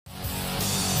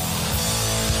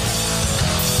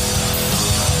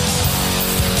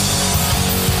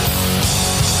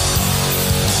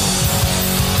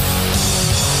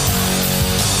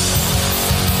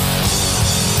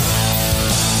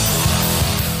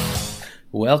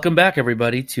Welcome back,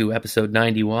 everybody, to episode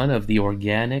 91 of the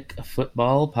Organic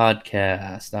Football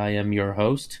Podcast. I am your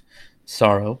host,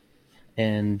 Sorrow,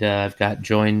 and I've got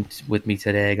joined with me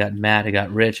today. I got Matt, I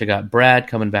got Rich, I got Brad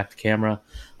coming back to camera.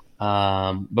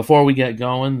 Before we get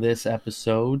going, this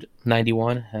episode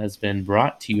 91 has been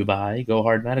brought to you by Go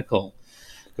Hard Medical.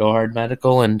 Go Hard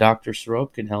Medical and Dr.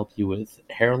 Srope can help you with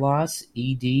hair loss,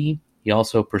 ED. He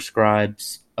also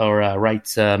prescribes or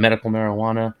writes medical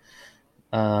marijuana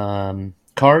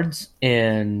cards,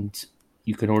 and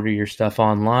you can order your stuff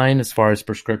online as far as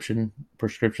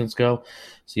prescriptions go,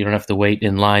 so you don't have to wait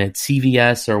in line at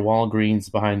CVS or Walgreens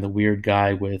behind the weird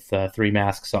guy with 3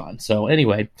 masks on. So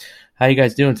anyway, how you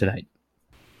guys doing tonight?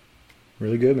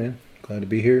 Really good, man. Glad to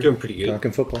be here. Doing pretty good.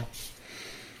 Talking football.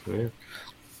 Yeah.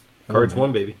 Cards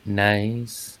won, baby.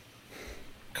 Nice.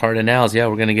 Cardinals, yeah,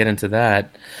 we're going to get into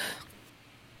that.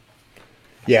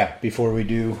 Yeah, before we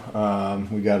do,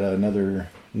 we got another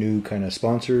new kind of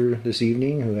sponsor this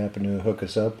evening who happened to hook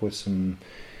us up with some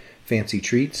fancy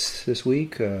treats this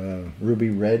week. Ruby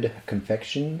Red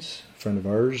Confections, a friend of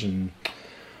ours, and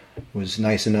was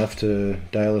nice enough to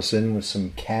dial us in with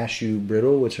some cashew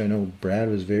brittle, which I know Brad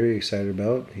was very excited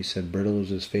about. He said brittle was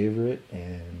his favorite,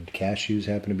 and cashews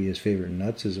happen to be his favorite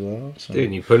nuts as well. So,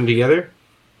 dude, you put them together?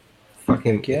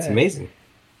 Fucking, yeah. It's amazing.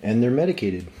 And they're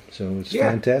medicated, so it's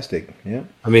fantastic. Yeah.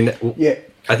 I mean, yeah.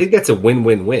 I think that's a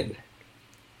win-win-win.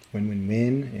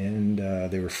 Win-win-win,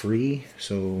 and they were free,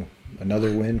 so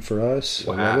another win for us.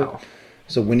 Wow. I love it.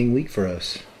 It's a winning week for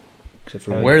us. Except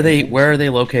for Where are they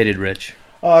located, Rich?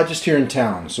 Just here in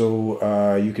town.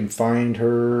 So you can find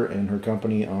her and her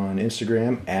company on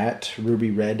Instagram at Ruby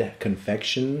Red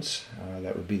Confections.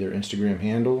 That would be their Instagram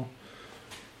handle.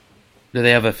 Do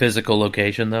they have a physical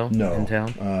location, though, No. in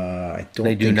town? I don't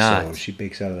They do think not. so. She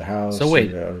bakes out of the house. So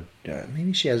wait.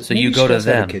 Maybe she has. So maybe you she go to does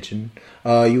have them. a kitchen.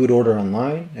 You would order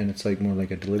online, and it's like more like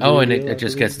a delivery. Oh, and deal, it I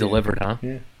just believe. gets delivered, huh?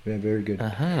 Yeah, very good.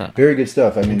 Uh-huh. Very good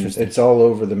stuff. I mean, Interesting. it's all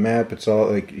over the map. It's all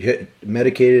like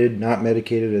medicated, not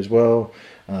medicated as well.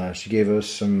 She gave us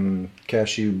some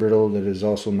cashew brittle that is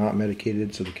also not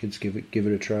medicated, so the kids give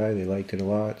it a try. They liked it a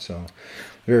lot, so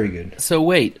very good. So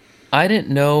wait, I didn't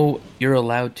know you're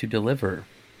allowed to deliver.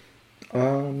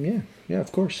 Yeah,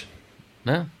 of course.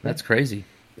 No, that's crazy.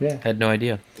 Yeah, Had no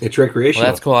idea. It's recreational.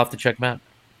 Well, that's cool. I'll have to check them out.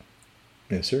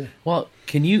 yes, sir. Well,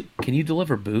 can you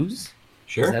deliver booze?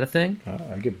 Sure. Is that a thing?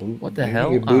 I get booze. What the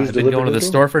hell? I've been going to the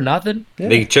store for nothing. Yeah.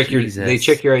 They check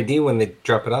Jesus. your ID when they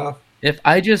drop it off. If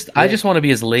I just want to be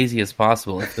as lazy as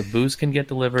possible. If the booze can get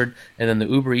delivered, and then the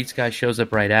Uber Eats guy shows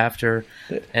up right after,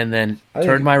 and then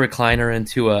turn my recliner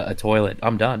into a toilet,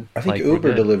 I'm done. I think we're Uber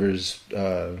good. delivers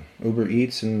Uber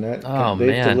Eats and that. Oh, they've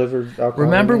man. delivered alcohol.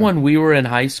 Remember yeah. when we were in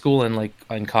high school and like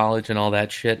in college and all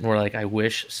that shit, and we're like, I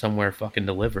wish somewhere fucking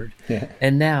delivered. Yeah.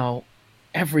 And now,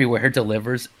 everywhere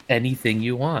delivers anything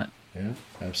you want. Yeah,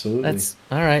 absolutely. That's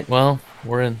all right. Well,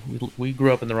 we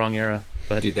grew up in the wrong era,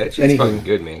 but Dude, that shit's Anywho. fucking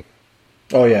good, man.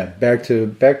 Oh yeah, back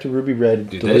to Ruby Red.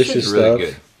 Dude, that delicious shit's stuff. really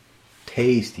good.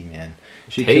 Tasty, man.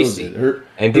 She Tasty. kills it. Her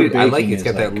Dude, I like baking it's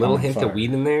got is, that like, little on hint fire. of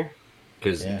weed in there.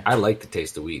 Because Yeah. I like the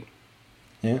taste of weed.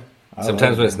 Yeah. I Sometimes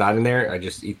love when it. it's not in there, I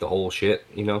just eat the whole shit,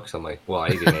 because I'm like, well,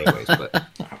 I eat it anyways. But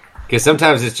because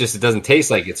sometimes it doesn't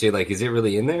taste like it. So you're like, is it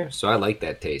really in there? So I like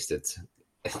that taste.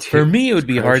 for me, it would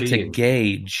be hard crunchy to and-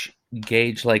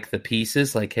 gauge like the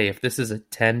pieces. Like, hey, if this is a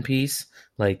 10 piece,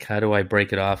 like how do I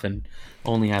break it off and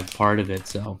only have part of it?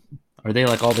 So, are they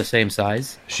like all the same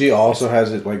size? She also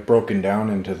has it like broken down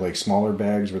into like smaller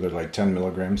bags where they're like 10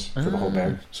 milligrams for the whole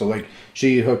bag. So like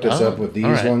she hooked us up with these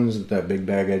all right. ones. That big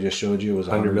bag I just showed you was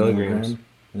 100 milligrams.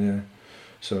 Yeah.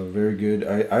 So very good.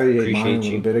 I ate mine a Appreciate little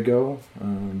you. bit ago.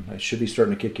 I should be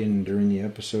starting to kick in during the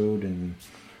episode, and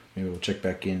maybe we'll check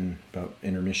back in about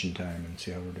intermission time and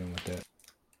see how we're doing with that.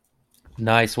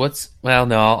 Nice. Well,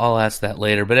 no, I'll ask that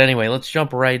later. But anyway, let's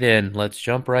jump right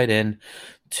in.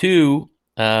 To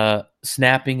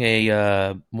snapping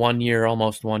a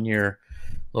almost 1 year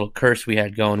little curse we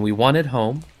had going. We won at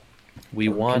home. We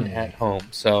won at home.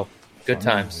 So good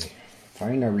times.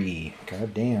 Finally,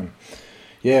 god damn.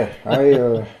 Yeah,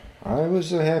 I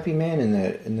was a happy man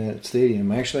in that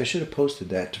stadium. Actually, I should have posted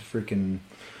that to freaking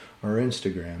our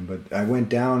Instagram, but I went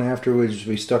down afterwards.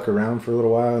 We stuck around for a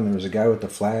little while, and there was a guy with the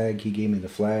flag. He gave me the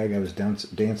flag. I was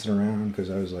dancing around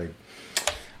because I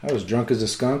was drunk as a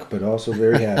skunk, but also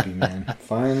very happy, man.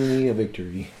 Finally, a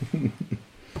victory.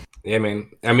 Yeah, man.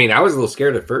 I mean, I was a little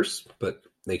scared at first, but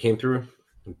they came through.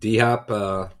 D-Hop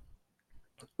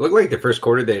looked like the first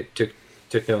quarter they took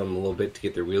them a little bit to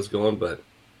get their wheels going, but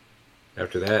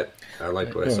after that, I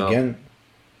liked what I saw. Again,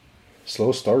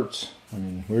 slow starts. I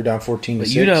mean, we were down 14-6.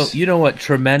 But you know what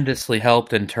tremendously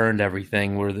helped and turned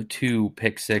everything were the 2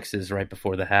 pick sixes right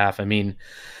before the half. I mean,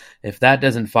 if that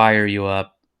doesn't fire you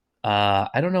up, I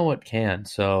don't know what can.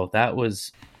 So that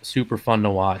was super fun to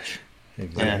watch.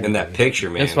 Exactly. And that picture,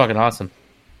 man, It's fucking awesome.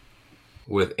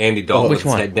 with Andy Dalton with which his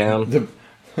one? head down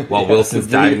while Wilson's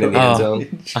diving in the end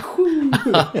zone.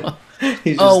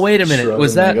 Oh, wait a minute.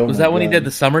 Was that oh my when he God. did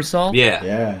the somersault? Yeah.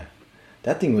 Yeah.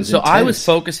 That thing was So intense. I was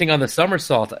focusing on the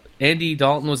somersault. Andy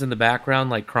Dalton was in the background,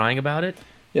 like crying about it.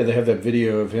 Yeah, they have that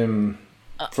video of him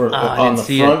I on didn't the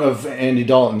see front of Andy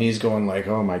Dalton. He's going like,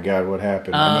 "Oh my God, what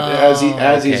happened?" As he's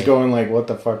okay. going like, "What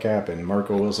the fuck happened?"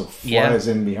 Marco Wilson flies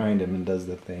in behind him and does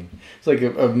the thing. It's like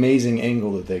an amazing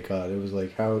angle that they caught. It was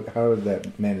like, how did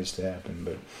that manage to happen?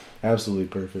 But absolutely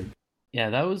perfect.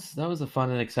 Yeah, that was a fun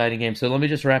and exciting game. So let me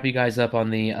just wrap you guys up on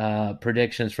the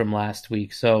predictions from last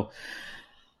week. So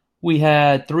we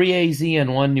had 3 AZ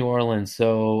and 1 New Orleans.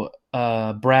 So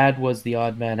Brad was the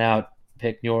odd man out,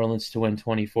 picked New Orleans to win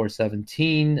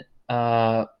 24-17.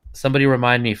 Somebody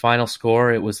remind me, final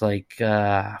score, it was like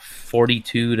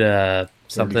 42 to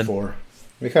something. 34.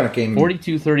 We kind of came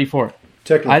 42-34.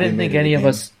 technically. I didn't made think it a any of game.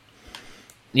 us.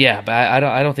 Yeah, but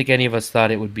I don't think any of us thought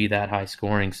it would be that high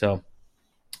scoring. So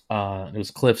it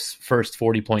was Cliff's first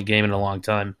 40-point game in a long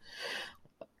time.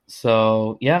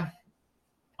 So yeah,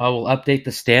 I will update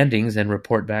the standings and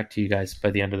report back to you guys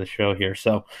by the end of the show here.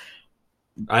 So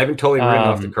I haven't totally written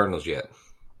off the Cardinals yet.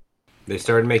 They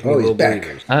started making Oh, me he's little back.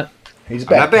 believers. He's I'm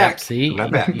back. not back. see, I'm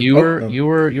not back. you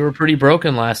were pretty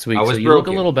broken last week. I was so you look a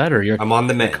broken. little better. I'm on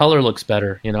the Your mend. color looks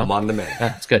better. You know, I'm on the mend.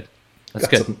 That's good. That's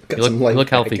Got good. got You some life look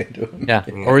back healthy. into him. Yeah.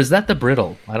 Or is that the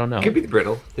brittle? I don't know. Could be the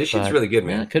brittle. This shit's But, really good,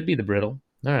 Yeah, man. it could be the brittle.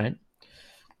 All right.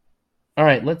 All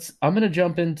right, I'm going to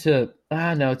jump into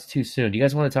no, it's too soon. Do you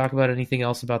guys want to talk about anything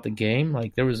else about the game?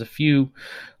 Like there was a few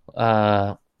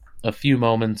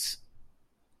moments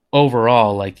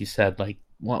overall, like you said, like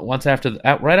once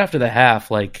right after the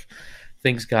half, like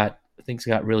things got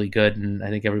really good, and I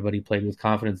think everybody played with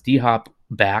confidence. D-Hop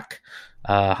back,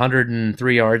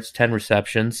 103 yards, 10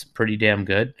 receptions, pretty damn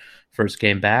good. First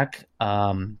game back.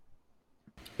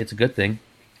 It's a good thing.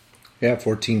 Yeah,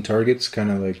 14 targets, kind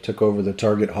of like took over the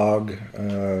target hog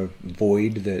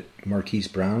void that Marquise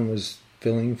Brown was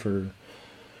filling for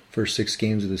first 6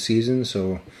 games of the season.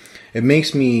 So it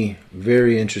makes me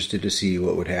very interested to see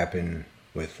what would happen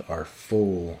with our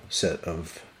full set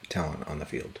of talent on the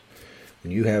field.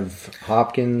 When you have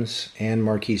Hopkins and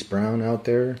Marquise Brown out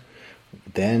there,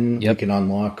 then we can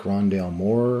unlock Rondale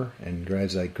Moore and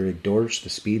guys like Greg Dortch, the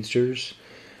speedsters.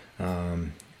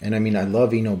 And I mean, I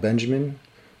love Eno Benjamin,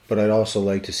 but I'd also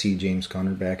like to see James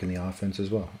Conner back in the offense as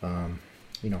well.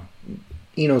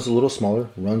 Eno's a little smaller,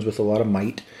 runs with a lot of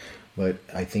might, but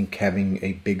I think having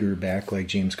a bigger back like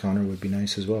James Conner would be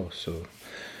nice as well. So,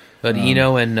 but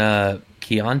Eno and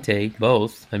Keontae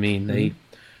both, I mean,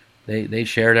 they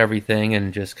shared everything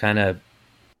and just kind of,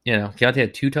 Keontae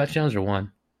had 2 touchdowns or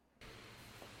 1?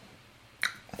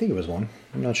 I think it was 1.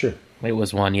 I'm not sure. It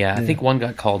was 1, yeah. I think 1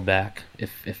 got called back,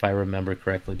 if I remember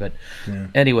correctly. But Yeah.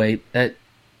 anyway,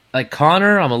 like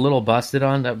Connor, I'm a little busted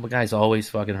on. That guy's always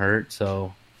fucking hurt.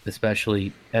 So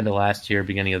especially end of last year,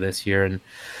 beginning of this year, and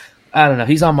I don't know.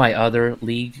 He's on my other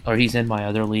league, or he's in my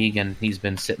other league, and he's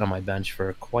been sitting on my bench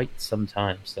for quite some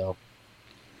time. So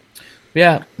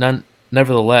yeah,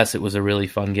 nevertheless, it was a really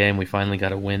fun game. We finally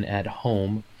got a win at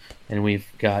home, and we've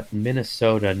got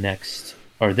Minnesota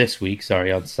this week. Sorry,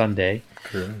 on Sunday.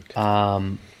 Correct. Are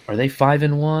they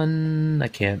 5-1? I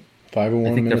can't. 5-1. I think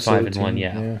they're Minnesota 5-1. team.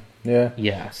 Yeah.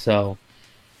 Yeah. So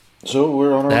So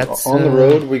we're on That's, the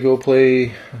road. We go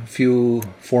play a few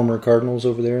former Cardinals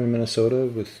over there in Minnesota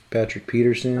with Patrick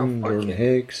Peterson, Oh, fuck Jordan yeah.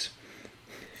 Hicks.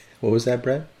 What was that,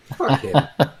 Brett? Fuck him.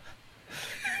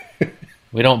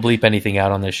 we don't bleep anything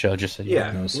out on this show. Just so you know.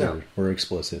 Yeah. No, sir. No. We're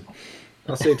explicit.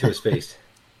 I'll say it to his face.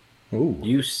 Ooh,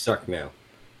 You suck now.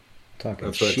 talking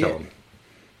That's what I shit. tell him.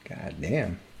 God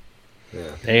damn.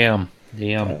 Yeah.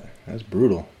 Damn. That's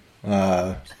brutal.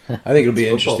 I think it'll be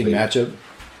an It's football, interesting matchup.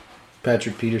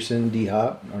 Patrick Peterson, D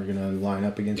Hop are going to line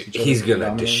up against each other. He's gonna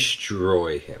predominantly.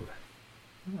 destroy him.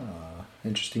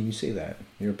 Interesting you say that.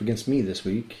 You're up against me this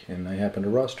week, and I happen to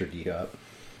roster D Hop.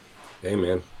 Hey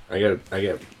man, I got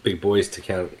big boys to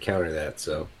counter that.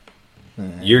 So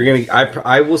you're gonna.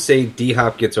 I will say D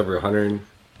Hop gets over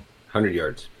 100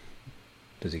 yards.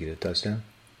 Does he get a touchdown?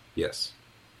 Yes.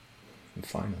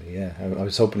 Finally, yeah. I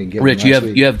was hoping to get Rich, him you last have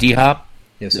week. you have D Hop.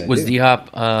 Yes, I Was do. D Hop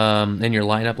in your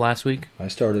lineup last week? I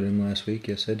started him last week.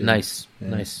 Yes, I did. Nice, Yeah.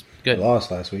 nice, I good.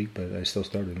 lost last week, but I still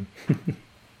started him.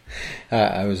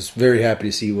 I was very happy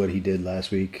to see what he did last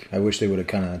week. I wish they would have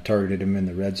kind of targeted him in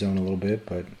the red zone a little bit,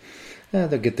 but They'll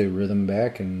get their rhythm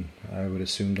back, and I would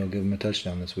assume they'll give them a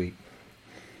touchdown this week.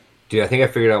 Dude, I think I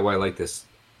figured out why I like this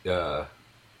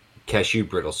cashew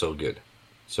brittle so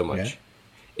much. Yeah?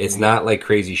 It's not like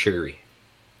crazy sugary.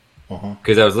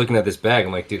 Because I was looking at this bag,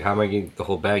 I'm like, dude, how am I getting the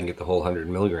whole bag and get the whole 100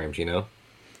 milligrams? You know,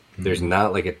 there's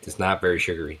not like it's not very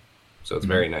sugary, so it's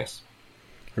very nice.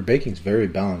 Her baking's very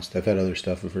balanced. I've had other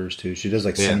stuff of hers too. She does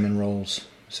like cinnamon rolls.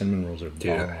 Cinnamon rolls are bomb.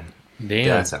 Damn,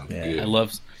 that sounds good. I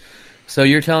love. So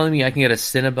you're telling me I can get a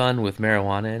Cinnabon with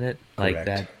marijuana in it, like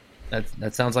Correct. that?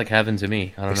 That sounds like heaven to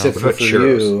me. I don't Except know. for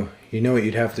churros? you know what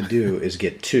you'd have to do is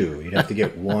get two. You'd have to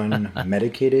get one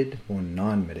medicated, one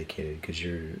non-medicated, because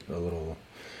you're a little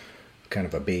kind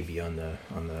of a baby on the.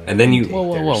 And then you- intake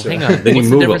Whoa, there, so- hang on. Then you What's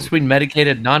the move difference them. between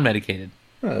medicated and non-medicated?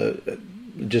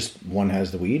 Just one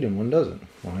has the weed and one doesn't.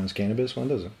 One has cannabis, one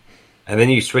doesn't. And then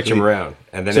you switch them around,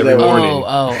 and then So every that- morning.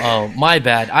 Oh, my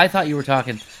bad. I thought you were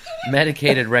talking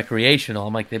medicated recreational.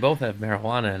 I'm like, they both have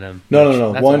marijuana in them. No.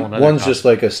 That's a whole nother One's topic. just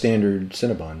like a standard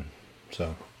Cinnabon.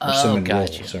 So or cinnamon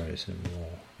gotcha. roll. Sorry, cinnamon roll.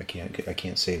 I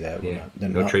can't say that. Yeah. They're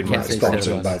No not trademark. Can't say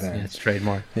sponsored Cinnabon. by Yeah, them. it's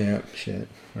trademark. Yeah, shit.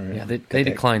 All right. Yeah, they Got that.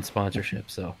 declined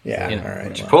sponsorship. So Yeah, you know. all right.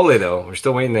 Well, Chipotle, though, we're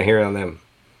still waiting to hear on them.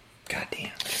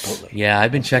 goddamn, Chipotle. Yeah,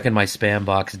 I've been checking my spam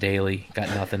box daily. Got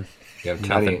nothing. Yeah, I'm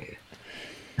telling you.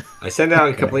 I send out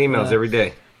a couple emails every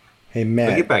day. Hey They'll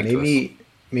Matt, get back to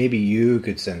maybe you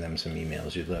could send them some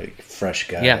emails. You're like fresh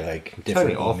guy, Yeah. like telling different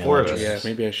you, all email four of us. addresses. Yeah,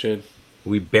 maybe I should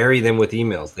We bury them with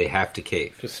emails. They have to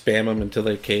cave. just spam them until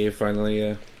they cave.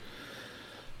 Finally,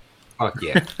 Fuck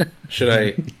yeah. should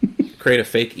I create a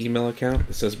fake email account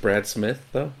that says Brad Smith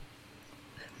though?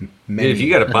 Many, Dude, if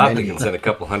you got a bot that many- can send a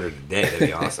couple hundred a day, that'd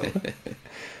be awesome.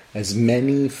 as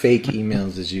many fake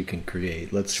emails as you can create.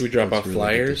 Should we drop off really get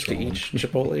flyers this to rolling. each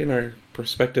Chipotle in our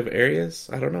prospective areas?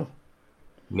 I don't know.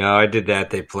 No, I did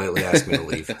that. They politely asked me to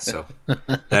leave. So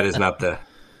that is not the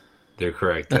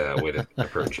correct way to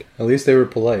approach it. At least they were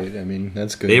polite. I mean,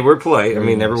 that's good. They were polite. I Very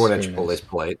mean, nice, everyone at very Chipotle nice. is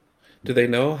polite. Do they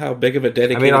know how big of a I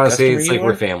dedicated mean, honestly, customer it's you like are?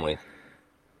 we're family.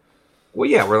 Well,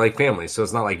 yeah, we're like family, so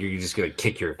it's not like you're just gonna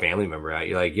kick your family member out.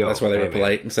 You're like, yo, That's why they hey, were man,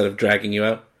 polite instead of dragging you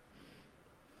out.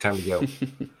 time to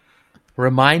go.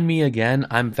 Remind me again.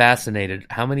 I'm fascinated.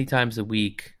 How many times a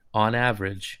week, on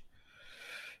average?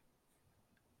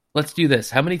 Let's do this.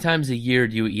 How many times a year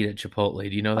do you eat at Chipotle?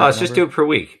 Do you know that? Oh, let's just do number? it per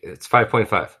week. It's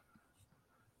 5.5.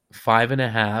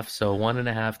 5.5. So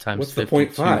 1.5 times What's the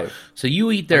 52. 0.5? So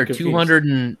you eat there I'm confused. 200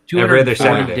 and Every other 240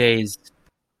 Saturday. days.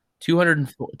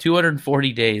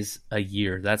 240 days a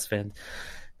year. That's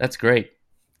That's great.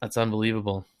 That's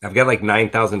unbelievable. I've got like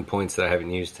 9,000 points that I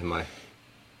haven't used in my.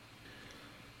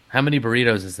 How many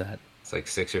burritos is that? It's like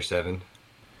 6 or 7.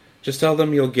 Just tell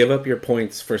them you'll give up your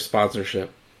points for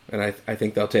sponsorship, and I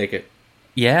think they'll take it.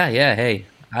 Yeah. Hey,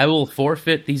 I will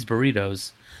forfeit these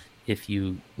burritos if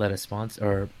you let us sponsor,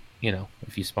 or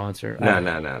if you sponsor. No. I Then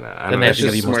don't they know. have That's to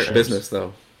give just you more smart points. business,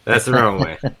 though. That's the wrong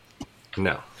way.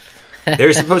 No,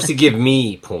 they're supposed to give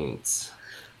me points.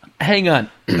 Hang on,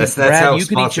 That's Brad, how you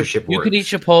could sponsorship You works. could eat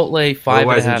Chipotle five and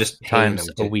Otherwise, a I'm half just paying times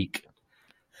them a to- week.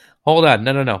 Hold on,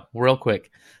 no, real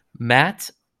quick, Matt.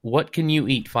 What can you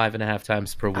eat 5.5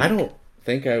 times per week? I don't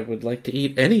think I would like to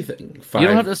eat anything You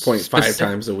don't have to 5.5 specific-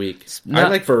 times a week. I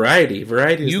not- like variety.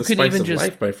 Variety is You the can spice even of just-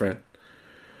 life, my friend.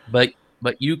 But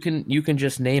you can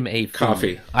just name a food.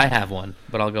 Coffee. I have one,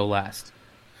 but I'll go last.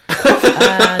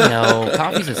 No,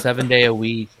 coffee's a 7-day a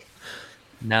week.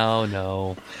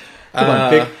 No. Come on,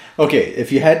 pick. Okay,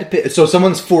 if you had to pick, so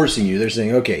someone's forcing you. They're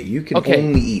saying, okay, you can Okay.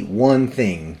 only eat one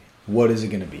thing. What is it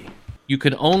going to be? You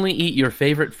can only eat your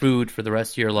favorite food for the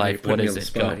rest of your life. Put What me is on the it?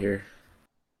 spot Go. here.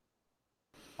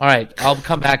 All right, I'll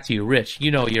come back to you, Rich.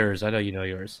 You know yours. I know you know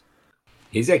yours.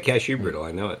 He's at cashew brittle.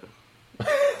 I know it.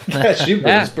 Cashew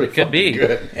Yeah, is pretty it could be. fucking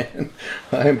good, man.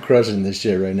 I am crushing this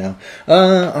shit right now.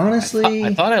 Honestly,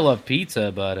 I thought I loved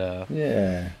pizza, but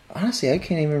yeah. Honestly, I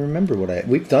can't even remember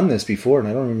we've done this before, and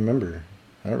I don't even remember.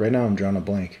 Right now, I'm drawing a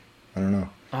blank. I don't know.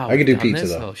 oh, I could do we've done pizza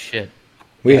this? though. Oh shit,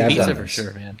 We Yeah, have pizza done for this.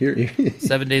 sure, man.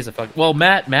 7 days of fuck. Well,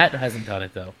 Matt hasn't done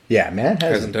it though. Yeah, Matt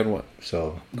Hasn't hasn't. done what?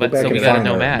 So go But back so and we gotta find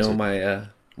know our- Matt. Know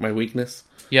my weakness.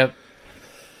 Yep.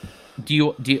 Do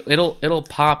you? It'll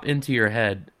pop into your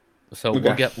head. So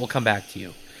Okay. we'll come back to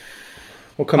you.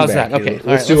 We'll come How's back. that? Okay, Let's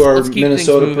all right, do our let's keep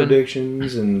Minnesota things moving.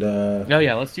 predictions and Oh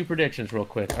yeah, let's do predictions real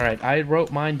quick. All right, I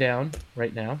wrote mine down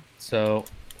right now. So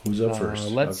who's up first?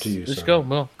 let's Up to you, let's sir. go.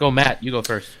 Well, go Matt. You go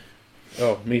first.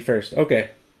 Oh, me first.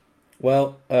 Okay.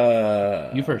 Well,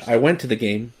 You first. I went to the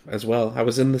game as well. I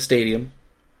was in the stadium.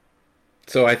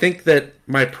 So I think that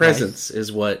my presence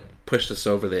is what pushed us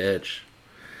over the edge.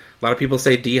 A lot of people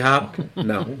say D-Hop.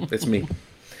 No, it's me.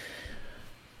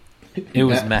 It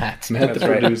was Matt. Matt, the That's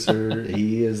right. producer.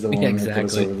 He is the one that put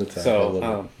us Exactly. over the top. I So,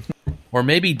 love it. Or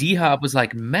maybe D Hop was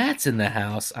like, Matt's in the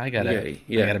house. I gotta make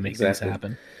exactly. things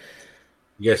happen.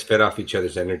 You guys fed off each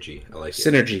other's energy. I like it.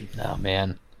 Synergy. Oh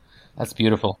man, that's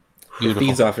beautiful. Beautiful.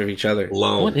 Feeds off of each other.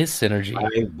 Blown. What is synergy?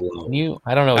 Mind blown.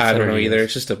 I don't know. What I don't know synergy either.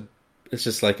 is. It's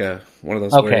just like one of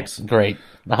those Okay, words. great.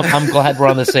 I'm glad we're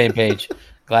on the same page.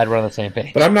 Glad we're on the same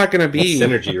page. But I'm not gonna be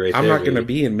That's synergy right I'm there, not gonna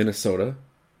baby. be in Minnesota.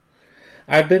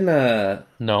 I've been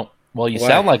No. Well, you why?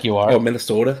 sound like you are. Oh,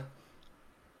 Minnesota.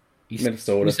 you,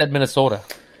 Minnesota. You said Minnesota.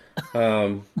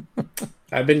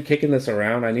 I've been kicking this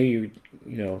around. I knew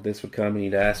this would come and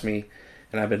you'd ask me,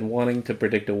 and I've been wanting to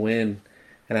predict a win,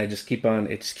 and it just keeps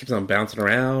on bouncing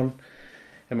around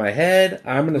in my head.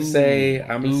 I'm gonna say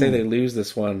they lose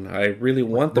this one. I really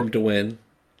want them to win,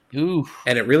 Ooh.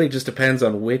 and it really just depends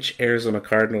on which Arizona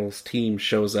Cardinals team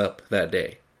shows up that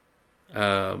day.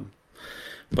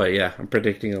 But yeah, I'm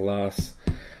predicting a loss.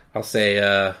 I'll say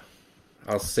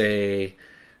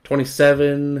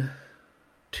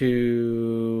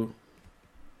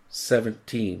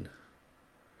 27-17.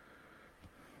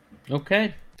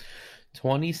 Okay.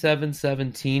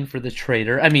 27-17 for the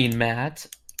Trader. I mean, Matt.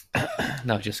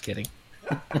 No, just kidding.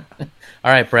 All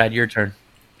right, Brad, your turn.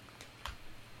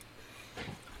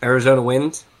 Arizona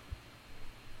wins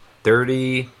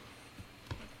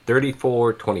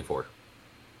 34-24.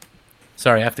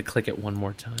 Sorry, I have to click it one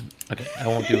more time. Okay, I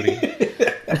won't do it again.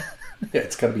 Yeah,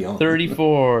 it's got to be on.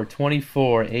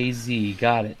 34-24 AZ.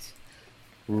 Got it.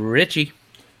 Richie.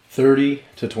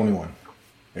 30-21.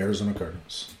 Arizona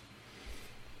Cardinals.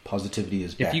 Positivity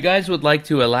is back. If you guys would like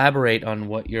to elaborate on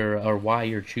why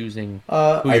you're choosing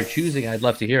choosing, I'd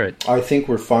love to hear it. I think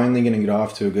we're finally going to get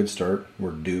off to a good start. We're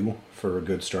due for a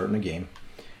good start in the game.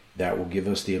 That will give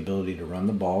us the ability to run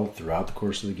the ball throughout the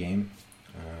course of the game.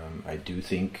 I do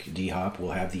think D-Hop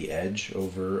will have the edge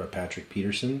over a Patrick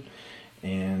Peterson,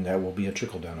 and that will be a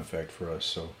trickle-down effect for us.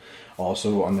 So,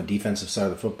 also on the defensive side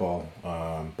of the football,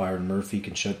 Byron Murphy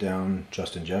can shut down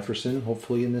Justin Jefferson,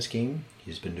 hopefully, in this game.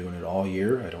 He's been doing it all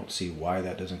year. I don't see why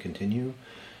that doesn't continue.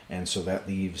 And so that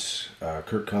leaves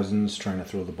Kirk Cousins trying to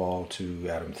throw the ball to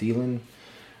Adam Thielen.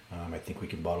 I think we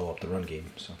can bottle up the run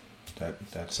game. So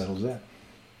that settles that.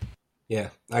 Yeah,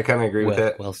 I kind of agree with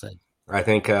that. Well said. I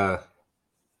think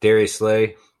Darius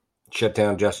Slay shut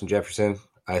down Justin Jefferson.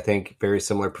 I think very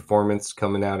similar performance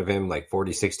coming out of him, like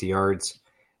 40, 60 yards.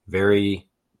 Very,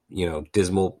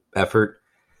 dismal effort.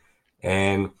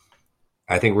 And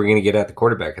I think we're going to get at the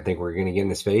quarterback. I think we're going to get in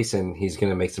his face, and he's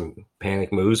going to make some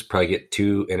panic moves, probably get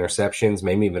 2 interceptions,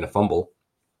 maybe even a fumble.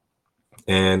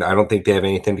 And I don't think they have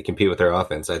anything to compete with their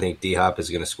offense. I think D-Hop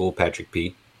is going to school Patrick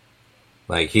P.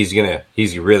 Like, he's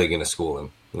really going to school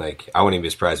him. Like, I wouldn't even be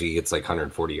surprised if he gets like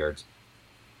 140 yards.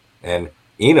 And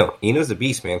Eno's a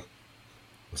beast, man.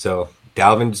 So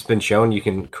Dalvin's been shown you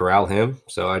can corral him.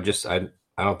 So I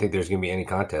don't think there's going to be any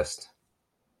contest.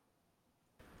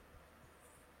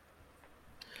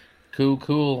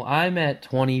 Cool. I'm at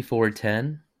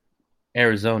 24-10,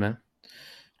 Arizona.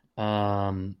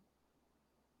 And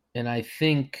I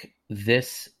think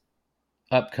this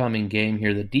upcoming game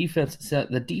here, the defense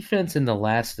in the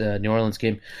last New Orleans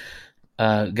game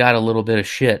got a little bit of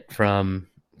shit from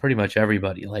pretty much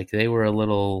everybody. Like they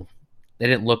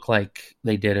didn't look like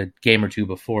they did a game or two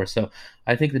before. So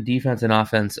I think the defense and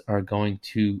offense are going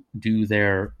to do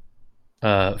their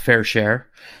fair share,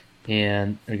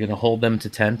 and they're going to hold them to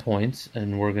 10 points,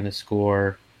 and we're going to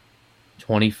score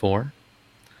 24,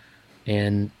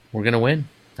 and we're going to win.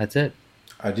 That's it.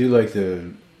 I do like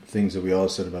the things that we all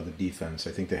said about the defense.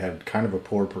 I think they had kind of a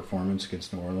poor performance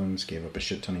against New Orleans, gave up a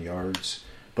shit ton of yards,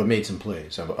 but made some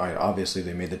plays. Obviously,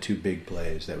 they made the 2 big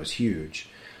plays. That was huge.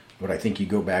 But I think you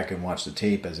go back and watch the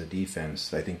tape as a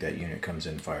defense, I think that unit comes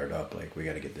in fired up. Like, we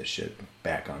got to get this shit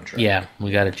back on track. Yeah, we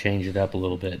got to change it up a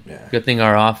little bit. Yeah. Good thing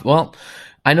well,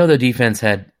 I know the defense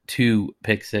had 2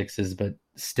 pick sixes, but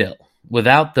still,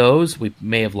 without those, we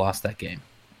may have lost that game.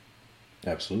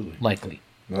 Absolutely. Likely.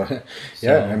 Yeah,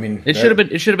 So, I mean, it should have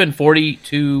been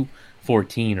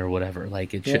 42-14 or whatever.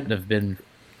 Like it shouldn't have been.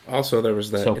 Also, there was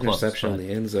that So close, interception but- in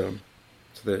the end zone,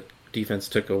 so the defense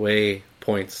took away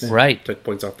points. Right. Took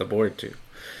points off the board too.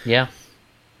 Yeah.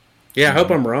 Yeah, I hope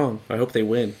I'm wrong. I hope they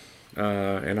win.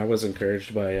 And I was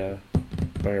encouraged by a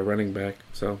running back.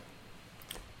 So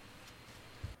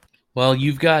Well,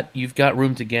 you've got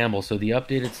room to gamble. So the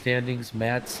updated standings: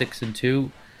 Matt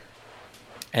 6-2,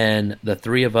 and the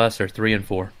 3 of us are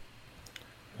 3-4.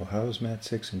 well, how is Matt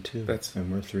 6-2? That's-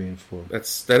 and we're 3-4.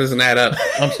 that doesn't add up.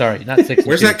 I'm sorry, not 6.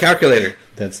 Where's that calculator?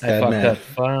 That's I bad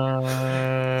fucked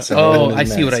math. up. So I bad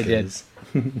see what I math did.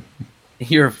 skills.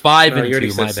 You're 5-2. No, you already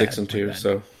My said bad. 6 and My 2. bad.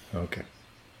 So Okay.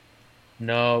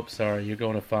 Nope, sorry, you're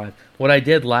going to 5. What I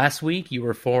did last week, you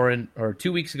were 2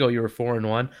 weeks ago, you were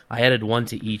 4-1. I added 1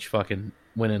 to each fucking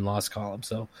win and loss column.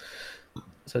 So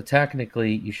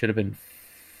technically, you should have been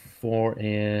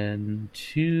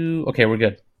 4-2. Okay, we're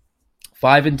good.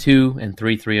 5-2 and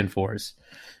 3-3-4s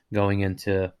going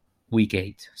into week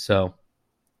 8. So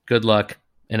good luck,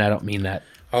 and I don't mean that.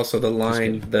 Also, the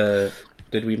line.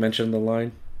 Did we mention the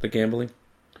line? The gambling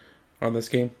on this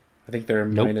game? I think they're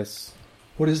Nope. minus.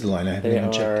 What is the line? I haven't They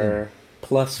even checked in. are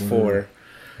 +4.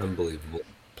 Unbelievable.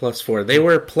 +4. They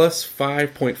were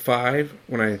 +5.5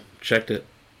 when I checked it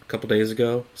a couple days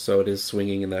ago, so it is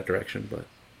swinging in that direction, but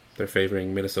they're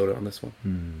favoring Minnesota on this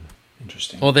one.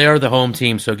 Interesting. Well, they are the home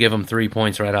team, so give them 3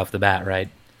 points right off the bat, right?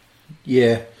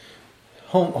 Yeah.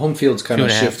 Home field's kind of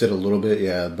 2.5. shifted a little bit.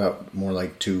 Yeah, about more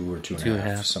like 2 or 2.5,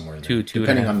 2.5. somewhere in there. 2,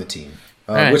 depending 2.5. on the team.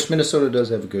 right. Which Minnesota does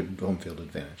have a good home field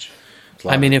advantage. It's a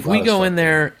lot I mean, of- if we lot of go stuff in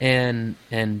there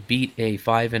and beat a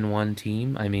 5-1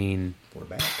 team, I mean, We're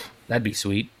back. that'd be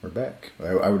sweet. We're back.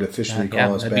 I would officially Yeah,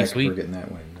 call us that'd be back if sweet. we're getting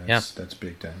that win. That's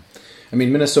big time. I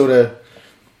mean, Minnesota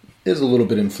is a little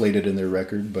bit inflated in their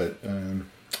record, but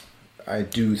I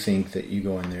do think that you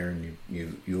go in there and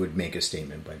you would make a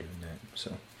statement by doing that.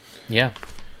 So Yeah.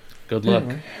 Good luck.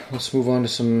 anyway, let's move on to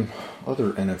some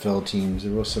other NFL teams.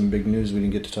 There was some big news we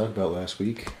didn't get to talk about last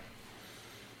week.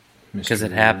 Because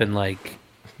it Mr. happened like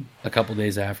a couple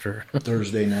days after.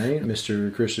 Thursday night,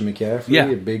 Mr. Christian McCaffrey, Yeah.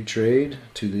 a big trade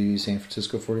to the San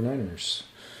Francisco 49ers.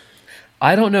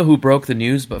 I don't know who broke the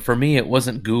news, but for me, it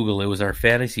wasn't Google. It was our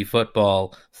fantasy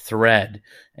football thread.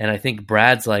 And I think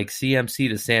Brad's like, CMC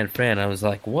to San Fran. I was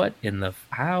like, what in the...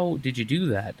 How did you do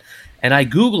that? And I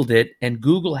Googled it, and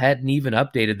Google hadn't even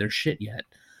updated their shit yet.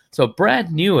 So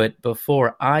Brad knew it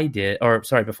before I did,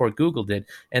 before Google did.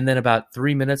 And then about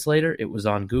 3 minutes later, it was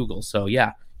on Google. So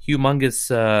yeah,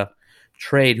 humongous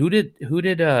trade. Who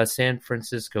did San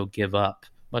Francisco give up?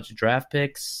 Bunch of draft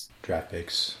picks? Draft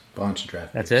picks. Bunch of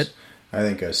draft That's picks. it? I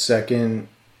think a second,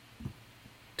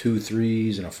 2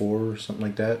 3s, and a 4, something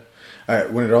like that.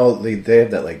 When it all they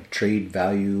have that like trade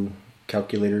value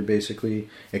calculator basically.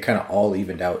 It kind of all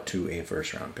evened out to a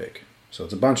first round pick. So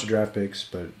it's a bunch of draft picks,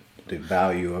 but the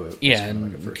value of it is Yeah, kind of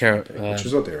and like a first round pick, which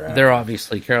is what they're at. They're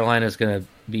obviously Carolina's going to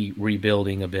be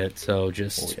rebuilding a bit, so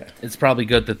it's probably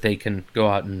good that they can go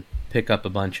out and pick up a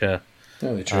bunch of.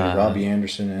 No, they traded Robbie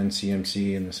Anderson and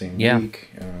CMC in the same week.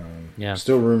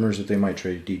 Still rumors that they might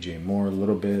trade DJ Moore a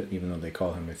little bit, even though they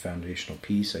call him a foundational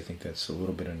piece. I think that's a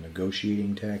little bit of a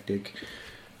negotiating tactic.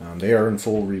 They are in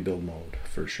full rebuild mode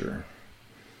for sure.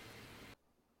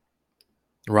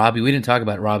 Robbie, we didn't talk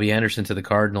about Robbie Anderson to the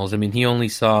Cardinals. I mean, he only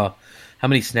saw how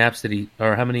many snaps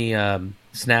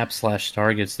snaps /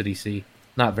 targets did he see?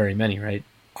 Not very many, right?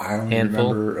 I only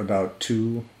remember about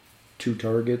two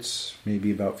targets,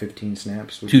 maybe about 15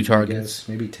 snaps. 2 targets.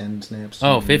 Maybe 10 snaps.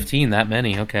 Oh, 15, that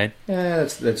many, okay. Yeah,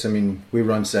 that's. I mean, we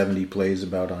run 70 plays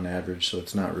about on average, so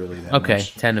it's not really that Okay,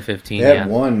 much. 10 to 15, They had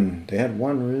one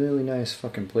really nice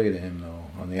fucking play to him,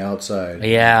 though, on the outside.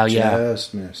 Yeah.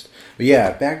 Just missed. But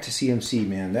yeah, back to CMC,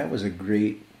 man. That was a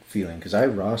great feeling, because I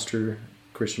roster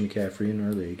Christian McCaffrey in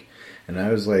our league, and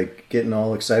I was, like, getting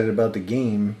all excited about the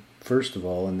game, first of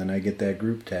all, and then I get that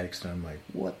group text, and I'm like,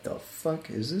 what the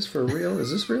fuck? Is this for real? Is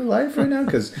this real life right now?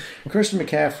 Because Christian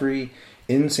McCaffrey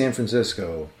in San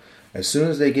Francisco, as soon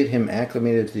as they get him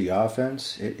acclimated to the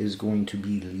offense, it is going to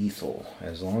be lethal.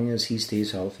 As long as he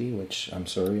stays healthy, which I'm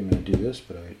sorry I'm going to do this,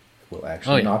 but I will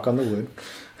actually knock on the wood.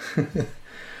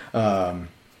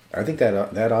 I think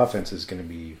that offense is going to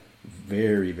be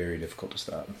very, very difficult to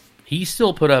stop. He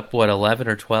still put up, 11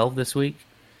 or 12 this week?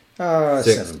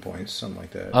 7 points, something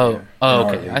like that. Oh, yeah.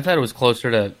 Okay. I thought it was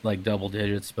closer to, like, double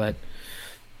digits, but...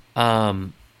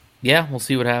 yeah, we'll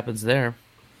see what happens there.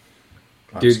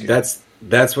 Dude, that's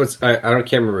what's I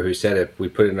can't remember who said it. We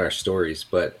put it in our stories,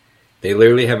 but they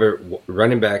literally have a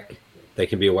running back that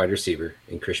can be a wide receiver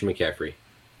in Christian McCaffrey,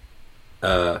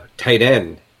 tight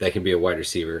end that can be a wide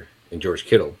receiver in George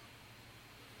Kittle,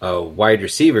 a wide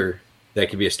receiver that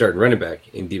could be a starting running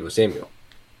back in Deebo Samuel,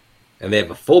 and they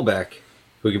have a fullback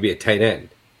who could be a tight end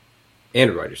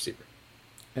and a wide receiver.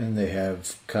 And they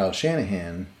have Kyle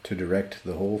Shanahan to direct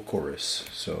the whole chorus,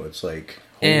 so it's like,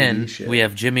 holy And shit. we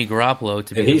have Jimmy Garoppolo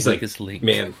to be And the he's like, biggest league.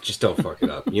 man, just don't fuck it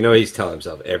up. You know, he's telling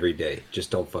himself every day,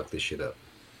 just don't fuck this shit up.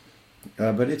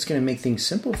 But it's going to make things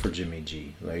simple for Jimmy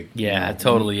G. Like, Yeah, it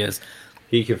totally is.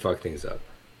 He can fuck things up.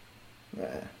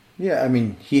 Yeah, I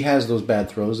mean, he has those bad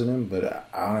throws in him, but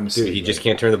honestly, Dude, he just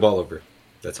can't turn the ball over.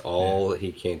 That's all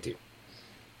he can't do.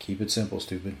 keep it simple,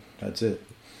 stupid. That's it.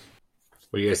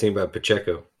 What do you guys think about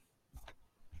Pacheco?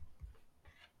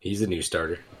 He's a new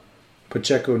starter.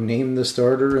 Pacheco named the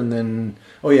starter, and then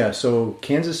so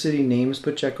Kansas City names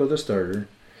Pacheco the starter,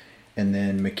 and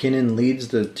then McKinnon leads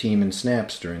the team in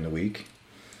snaps during the week,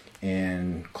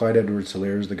 and Clyde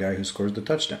Edwards-Helaire is the guy who scores the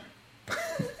touchdown.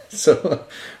 So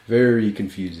very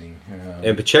confusing.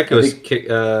 And Pacheco's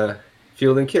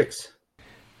fielding kicks.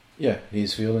 Yeah,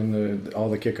 he's fielding all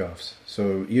the kickoffs.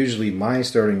 So usually my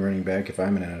starting running back, if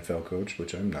I'm an NFL coach,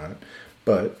 which I'm not,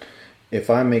 but if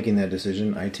I'm making that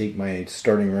decision, I take my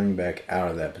starting running back out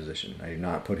of that position. I do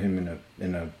not put him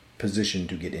in a position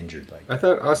to get injured like that. I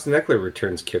thought Austin Eckler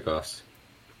returns kickoffs.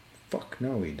 Fuck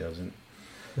no, he doesn't.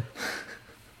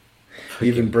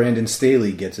 Even Brandon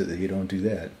Staley gets it that you don't do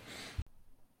that.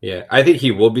 Yeah, I think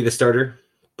he will be the starter,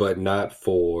 but not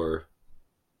for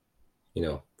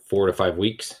 4 to 5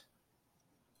 weeks.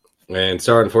 And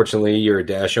sorry, unfortunately, you're a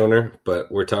Dash owner,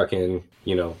 but we're talking,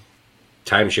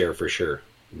 timeshare for sure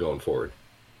going forward.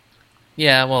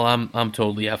 Yeah, well, I'm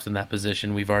totally effed in that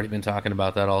position. We've already been talking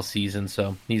about that all season.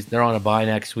 So they're on a bye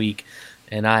next week,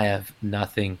 and I have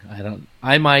nothing.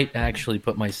 I might actually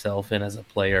put myself in as a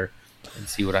player and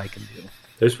see what I can do.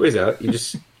 There's ways out. You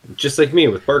just like me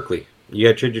with Barkley. You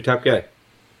got to trade your top guy.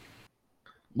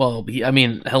 Well,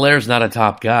 Hilaire's not a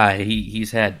top guy.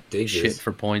 He's had Diggs shit is.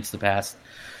 for points the past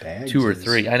Dags 2 or is-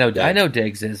 3. I know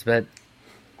Diggs is, but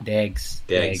Dags.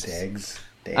 Dags.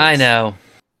 I know.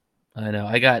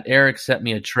 I got Eric sent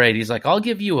me a trade. He's like, I'll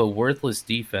give you a worthless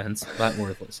defense. Not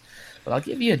worthless. But I'll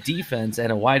give you a defense and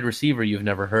a wide receiver you've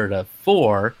never heard of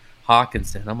for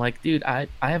Hawkinson. I'm like, dude, I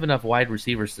have enough wide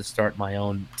receivers to start my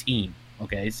own team.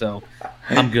 Okay, so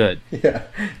I'm good. Yeah,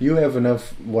 you have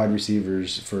enough wide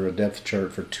receivers for a depth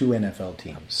chart for 2 NFL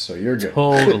teams, so you're good.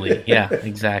 Totally. Yeah,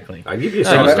 exactly. I'll give you a No,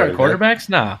 second you start running back. quarterbacks?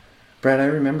 Nah. Brad, I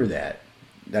remember that.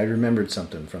 I remembered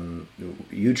something from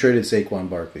you traded Saquon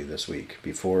Barkley this week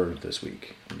before this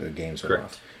week the games were Correct.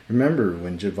 off. Remember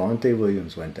when Javonte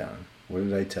Williams went down? What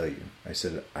did I tell you? I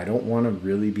said I don't want to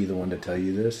really be the one to tell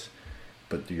you this,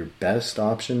 but your best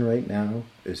option right now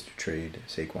is to trade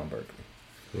Saquon Barkley.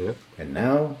 Yeah. And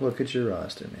now look at your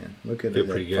roster, man. Look at They're that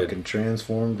pretty good. fucking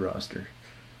transformed roster.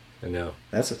 I know.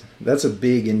 That's a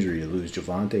big injury to lose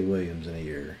Javonte Williams in a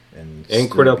year and And still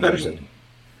Cordell be- Patterson.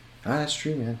 That's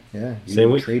true, man. Yeah, you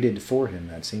Same week. traded for him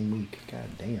that same week. God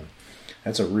damn,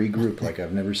 that's a regroup like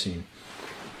I've never seen.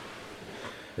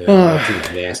 Yeah, that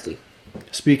team's nasty.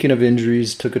 Speaking of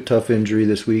injuries, took a tough injury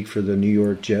this week for the New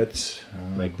York Jets.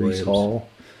 Mike Brees Williams. Hall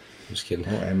Just kidding.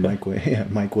 and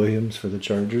Mike Williams for the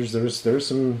Chargers. There's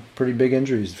some pretty big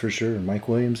injuries for sure. Mike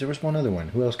Williams. There was one other one.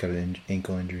 Who else got an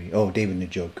ankle injury? Oh, David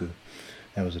Njoku.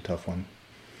 That was a tough one.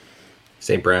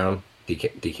 St. Brown,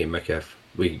 DK Metcalf.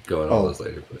 We can go on all Oh. those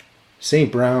later. But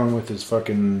St. Brown with his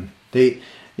fucking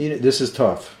this is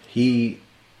tough. He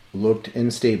looked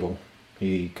unstable.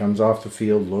 He comes off the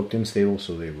field, looked unstable,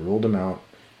 so they ruled him out.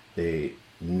 They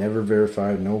never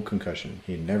verified no concussion.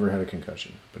 He never had a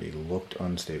concussion, but he looked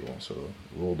unstable, so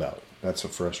ruled out. That's a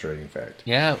frustrating fact.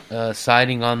 Yeah,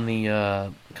 siding on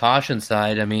the caution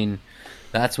side. I mean,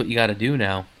 that's what you got to do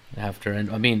now. After, and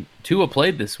I mean, Tua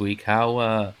played this week.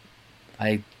 How?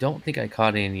 I don't think I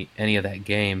caught any of that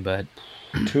game, but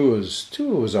Tua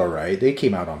was all right. They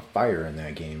came out on fire in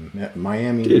that game.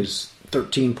 Miami Dude. was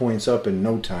 13 points up in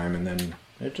no time, and then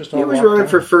it just all he was locked running down.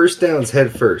 for first downs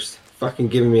head first. Fucking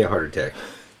giving me a heart attack.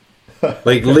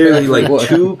 Like literally, like What?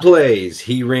 2 plays,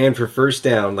 he ran for first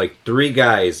down. Like 3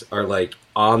 guys are like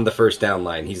on the first down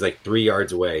line. He's like 3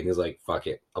 yards away, and he's like, "Fuck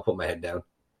it, I'll put my head down."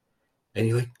 And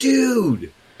you're like,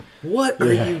 "Dude, what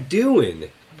are Yeah. you doing?"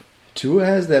 Tua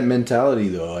has that mentality,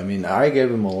 though. I mean, I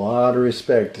give him a lot of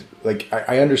respect. Like,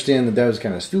 I understand that was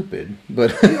kind of stupid,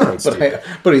 but stupid.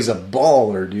 but he's a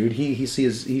baller, dude. He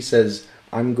says,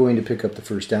 "I'm going to pick up the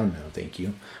first down now. Thank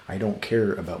you. I don't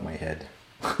care about my head."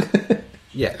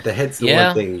 Yeah, the head's the Yeah.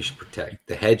 one thing you should protect.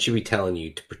 The head should be telling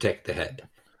you to protect the head.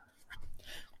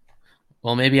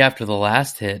 well, maybe after the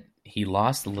last hit, he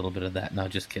lost a little bit of that. No,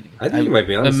 just kidding. I think you might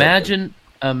be on Imagine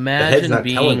The head's imagine not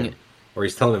telling being him, or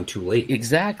he's telling him too late.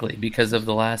 exactly because of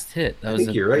the last hit. That was think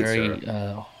a you're right, very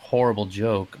horrible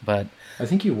joke, but I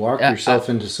think you walked Yeah, yourself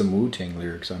into some Wu-Tang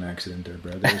lyrics on accident there,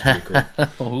 Brad. That was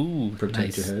pretty cool. ooh,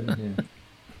 Protect nice. your head. Yeah.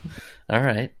 All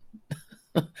right.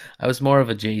 I was more of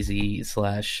a Jay-Z /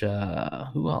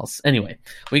 who else? Anyway,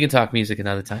 we can talk music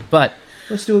another time. But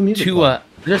Let's do a music. to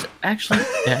there's actually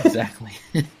yeah, exactly.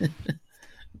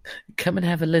 Come and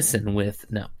have a listen with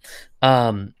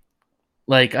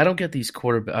like I don't get these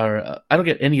I don't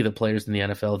get any of the players in the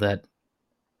NFL that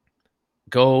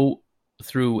go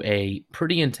through a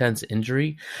pretty intense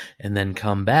injury and then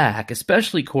come back,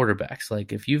 especially quarterbacks.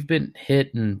 Like if you've been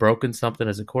hit and broken something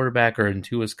as a quarterback or in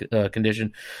Tua's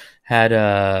condition, had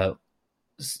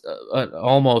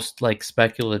almost like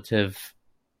speculative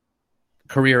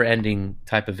career-ending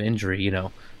type of injury,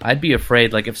 I'd be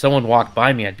afraid. Like if someone walked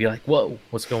by me, I'd be like, "Whoa,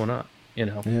 what's going on?"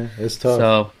 Yeah, it's tough.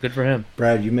 So good for him.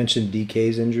 Brad, you mentioned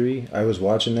DK's injury. I was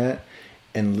watching that,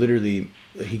 and literally,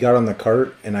 he got on the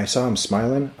cart, and I saw him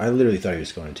smiling. I literally thought he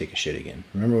was going to take a shit again.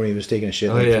 Remember when he was taking a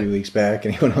shit 3 weeks back,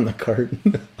 and he went on the cart?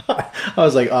 I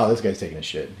was like, "Oh, this guy's taking a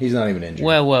shit. He's not even injured."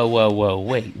 Whoa!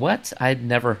 Wait, what? I'd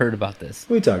never heard about this.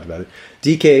 We talked about it.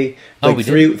 DK, like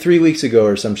three weeks ago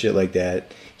or some shit like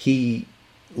that, he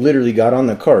literally got on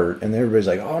the cart, and everybody's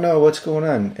like, "Oh no, what's going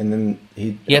on?" And then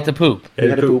he had to poop. He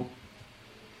had to poop.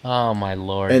 Oh my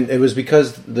Lord! And it was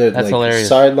because the hilarious.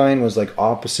 sideline was like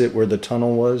opposite where the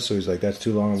tunnel was, so he's like, "That's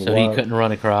too long of a so walk." So he couldn't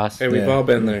run across. Hey, we've all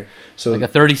been there. So like a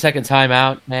 30-second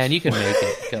timeout, man. You can make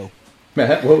it. Go,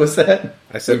 Matt. What was that?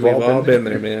 I said we've all been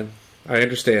there, man. I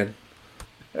understand.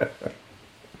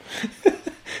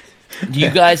 Do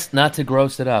you guys, not to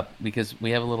gross it up because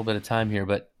we have a little bit of time here,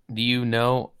 but do you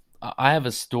know? I have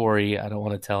a story. I don't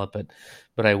want to tell it, but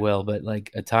I will. But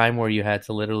like a time where you had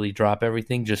to literally drop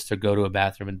everything just to go to a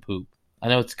bathroom and poop. I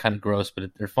know it's kind of gross, but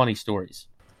they're funny stories.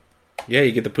 Yeah,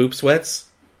 you get the poop sweats.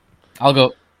 I'll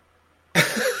go.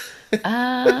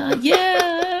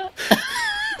 Yeah.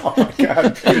 Oh my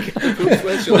God!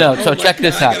 No, so check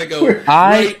this out. I gotta go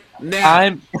right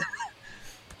now.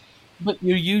 But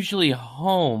you're usually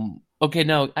home. Okay,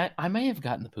 no, I may have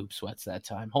gotten the poop sweats that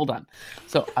time. Hold on.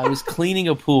 So I was cleaning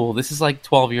a pool. This is like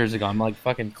 12 years ago. I'm like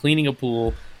fucking cleaning a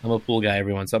pool. I'm a pool guy,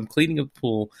 everyone. So I'm cleaning a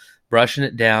pool, brushing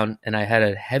it down, and I had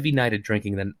a heavy night of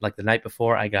drinking. Then, like the night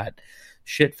before, I got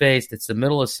shit-faced. It's the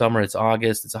middle of summer. It's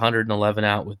August. It's 111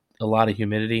 out with a lot of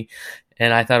humidity.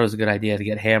 And I thought it was a good idea to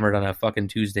get hammered on a fucking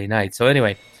Tuesday night. So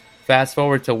anyway, fast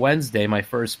forward to Wednesday, my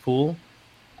first pool.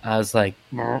 I was like,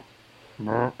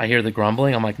 I hear the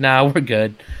grumbling. I'm like, nah, we're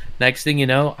good. Next thing you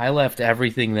know, I left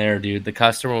everything there, dude. The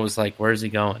customer was like, where's he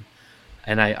going?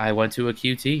 And I went to a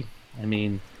QT. I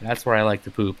mean, that's where I like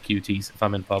to poop, QTs, if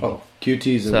I'm in public. Oh,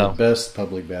 QTs are the best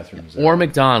public bathrooms ever. Or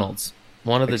McDonald's.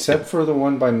 One of the Except for the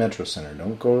one by Metro Center.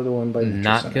 Don't go to the one by Metro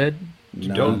Not Center. good?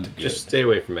 Don't just stay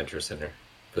away from Metro Center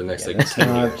for the next That's 10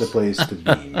 not years. the place to be,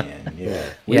 man. Yeah,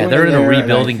 Yeah, they're in a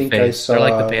rebuilding phase. They're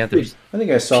like the Panthers. I think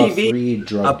I saw TV 3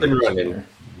 drug up and dealers running. there.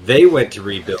 They went to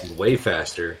rebuild way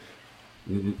faster.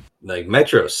 Like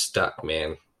Metro's stuck,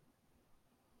 man.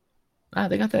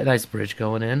 They got that nice bridge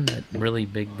going in. That really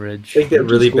big bridge. I think that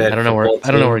really bad. I don't know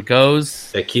where it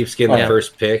goes. That keeps getting the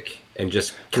first pick and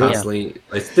just constantly.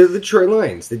 Like the Detroit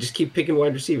Lions. They just keep picking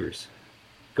wide receivers,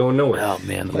 going nowhere. Oh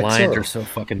man, the Like Lions so. are so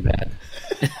fucking bad.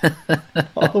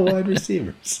 All the wide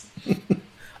receivers.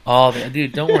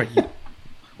 Dude, don't worry.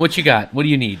 What you got? What do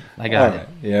you need? I got it.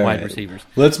 Yeah, wide receivers.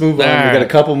 Let's move on. We got a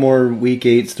couple more week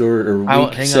 8 story or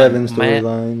week 7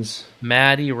 storylines.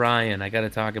 Matty Ryan. I got to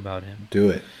talk about him. Do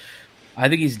it. I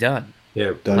think he's done.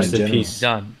 Yeah, Done rest in in general. peace.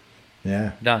 Done.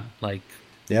 Yeah. Done. Like,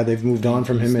 Yeah, they've moved on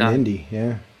from He's him not- in Indy.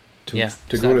 Yeah. To Yeah, go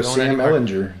he's to not going Sam anywhere.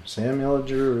 Ellinger. Sam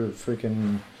Ellinger,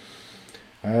 freaking.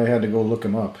 I had to go look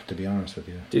him up, to be honest with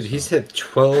you. Dude, he's had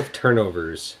 12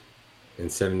 turnovers in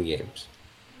 7 games.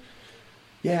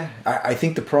 Yeah, I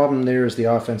think the problem there is the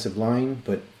offensive line,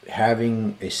 but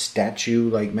having a statue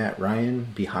like Matt Ryan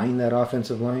behind that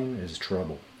offensive line is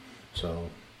trouble. So,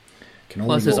 can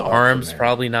only plus go his up from arm's there.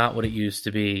 probably not what it used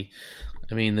to be.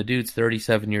 I mean, the dude's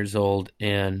 37 years old,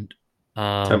 and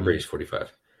Tom Brady's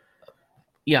 45.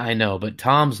 yeah, I know, but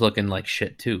Tom's looking like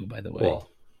shit too. By the way, Well,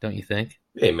 don't you think?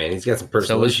 hey man, he's got some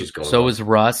personal issues going on. So is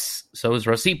Russ.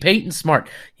 See, Peyton's smart.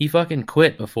 He fucking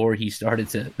quit before he started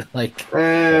to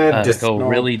go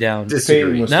really down. Peyton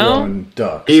Disagree. was No? throwing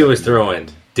ducks. He was throwing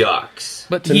ducks.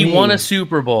 But to he me- won a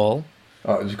Super Bowl,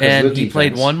 because of and the he played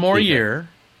defense. one more Defense. year,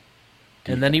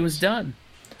 and then he was done.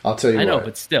 I'll tell you I know, what.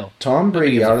 but still, Tom nobody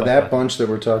Brady, gives a out of fuck that about bunch that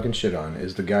we're talking shit on,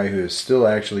 is the guy who is still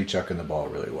actually chucking the ball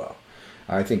really well.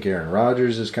 I think Aaron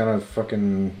Rodgers has kind of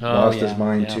fucking lost his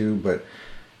mind too, but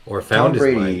Or Tom found his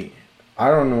Brady, mind. I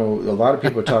don't know. A lot of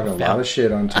people are talking a lot Found- of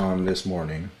shit on Tom this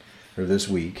morning or this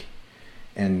week,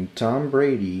 and Tom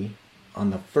Brady on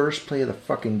the first play of the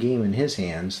fucking game in his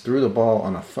hands threw the ball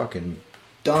on a fucking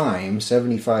dime,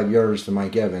 75 yards to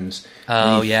Mike Evans.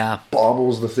 Oh, and he yeah.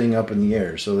 bobbles the thing up in the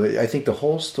air. So I think the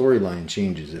whole storyline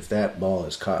changes if that ball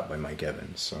is caught by Mike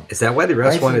Evans. So Is that why the refs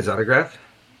I won think- his autograph?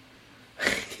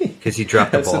 Because he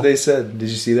dropped the that's ball. what they said. Did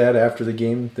you see that after the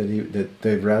game that the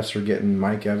refs were getting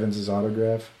Mike Evans'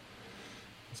 autograph?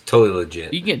 It's totally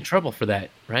legit. You can get in trouble for that,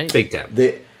 right? Big time.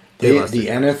 The lost it.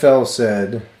 NFL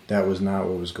said that was not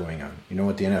what was going on. You know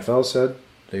what the NFL said?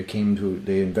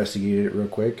 They investigated it real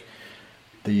quick.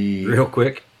 Real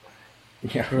quick.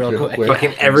 Yeah, Real quick.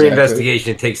 Fucking every Exactly.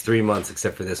 investigation takes 3 months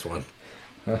except for this one.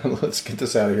 Let's get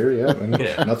this out of here. Yeah, and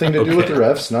Yeah. nothing to do with the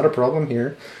refs. Not a problem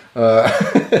here.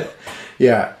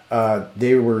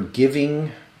 They were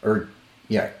getting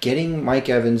Mike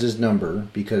Evans' number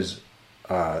because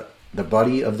the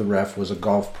buddy of the ref was a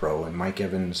golf pro, and Mike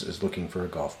Evans is looking for a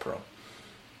golf pro.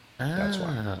 That's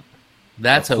why.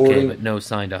 That's okay, but no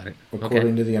signed on it.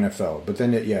 According to the NFL. But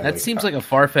then, that seems like a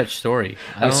far-fetched story.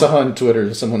 I saw on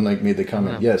Twitter someone made the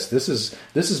comment, yes, this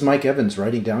is Mike Evans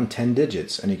writing down 10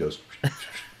 digits, and he goes...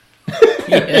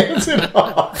 hands it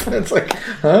off. It's like,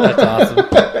 huh? That's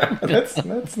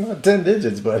awesome. that's not 10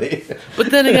 digits, buddy.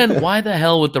 But then again, why the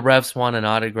hell would the refs want an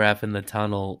autograph in the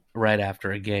tunnel right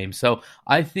after a game? So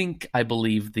I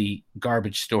believe the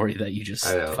garbage story that you just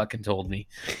fucking told me.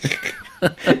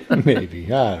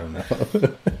 Maybe. I don't know. I think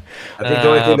the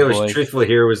only thing that was truthful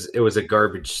here was it was a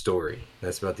garbage story.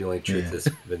 That's about the only truth that's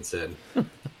been said. All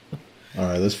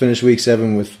right, let's finish week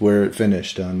 7 with where it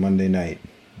finished on Monday night.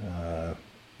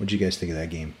 What'd you guys think of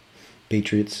that game?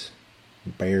 Patriots,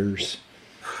 Bears.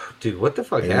 Dude, what the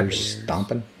fuck Bears happened?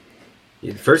 Stomping.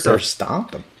 Yeah, first off,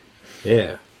 stomping.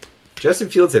 Yeah. Justin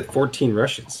Fields had 14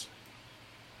 rushes.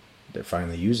 They're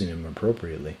finally using him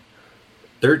appropriately.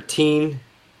 13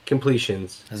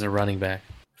 completions. As a running back.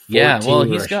 Yeah, well,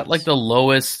 he's got like the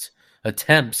lowest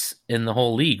attempts in the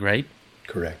whole league, right?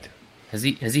 Correct. Has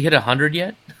he hit 100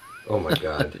 yet? Oh my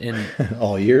god!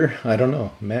 All year? I don't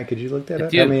know. Matt, could you look that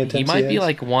up? Dude, how many attempts he might be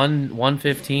like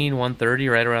 115, 130,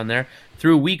 right around there.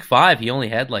 Through week 5, he only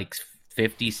had like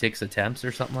 56 attempts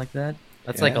or something like that.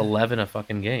 That's like 11 a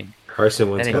fucking game.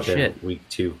 Carson Wentz got there week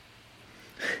 2.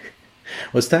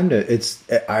 Well, it's time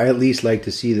to. I at least like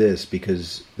to see this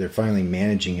because they're finally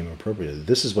managing him appropriately.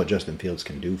 This is what Justin Fields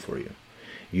can do for you.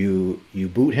 You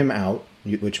boot him out,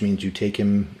 which means you take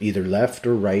him either left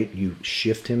or right. You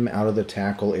shift him out of the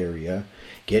tackle area,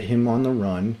 get him on the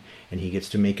run, and he gets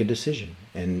to make a decision.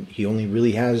 And he only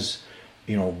really has,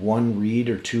 one read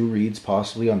or 2 reads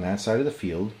possibly on that side of the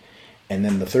field. And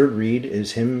then the third read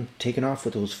is him taking off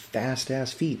with those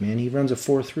fast-ass feet, man. He runs a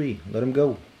 4.3. Let him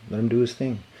go. Let him do his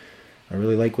thing. I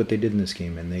really like what they did in this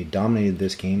game, and they dominated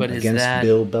this game against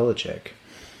Bill Belichick.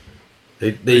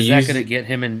 Is that going to get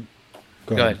him in...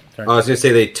 Go ahead. Sorry. I was going to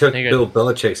say they took Bill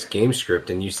Belichick's game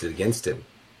script and used it against him.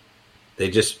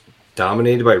 They just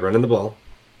dominated by running the ball,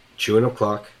 chewing up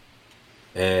clock,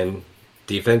 and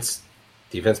defense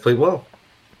played well.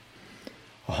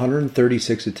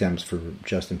 136 attempts for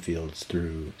Justin Fields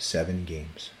through 7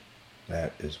 games.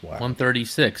 That is wild.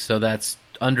 136, so that's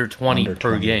under 20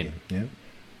 per game. Yeah.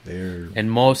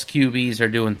 And most QBs are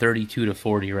doing 32 to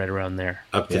 40 right around there.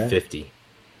 Up to 50.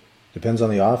 Depends on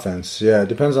the offense. Yeah, it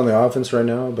depends on the offense right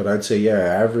now, but I'd say,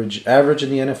 average in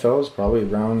the NFL is probably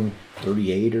around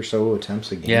 38 or so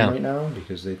attempts a game right now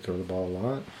because they throw the ball a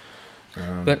lot.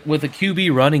 But with a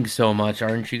QB running so much,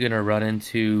 aren't you going to run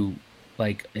into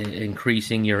like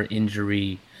increasing your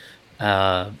injury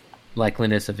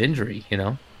likeliness of injury,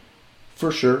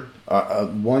 For sure.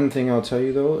 One thing I'll tell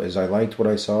you, though, is I liked what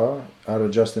I saw out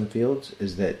of Justin Fields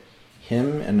is that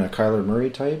him and a Kyler Murray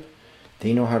type,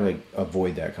 they know how to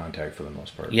avoid that contact for the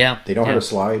most part. Yeah. They know how to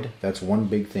slide. That's one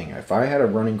big thing. If I had a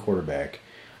running quarterback,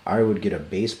 I would get a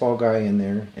baseball guy in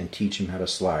there and teach him how to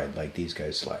slide like these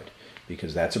guys slide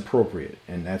because that's appropriate,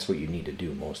 and that's what you need to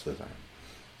do most of the time.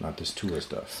 Not this Tua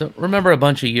stuff. So remember a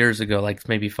bunch of years ago, like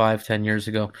maybe 5-10 years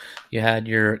ago, you had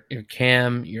your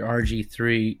Cam, your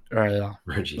RG3, or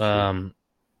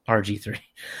RG3.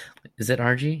 Is it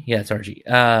RG? Yeah, it's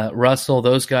RG. Russell,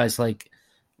 those guys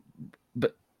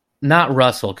but not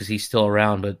Russell because he's still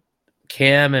around, but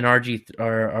Cam and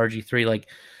RG3, like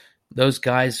those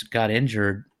guys got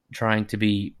injured trying to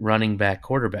be running back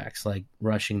quarterbacks, like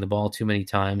rushing the ball too many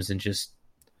times and just.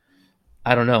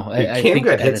 I don't know. I Cam think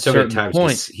got hit so many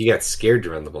times he got scared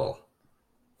to run the ball.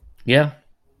 Yeah.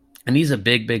 And he's a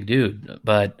big, big dude.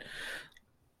 But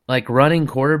like running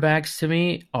quarterbacks to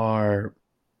me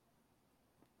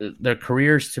their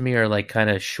careers to me are like kind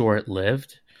of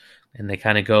short-lived and they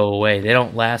kind of go away. They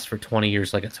don't last for 20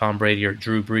 years like a Tom Brady or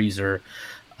Drew Brees or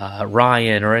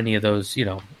Ryan or any of those,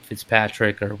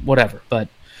 Fitzpatrick or whatever. But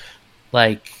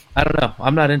like, I don't know.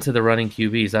 I'm not into the running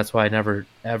QBs. That's why I never,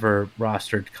 ever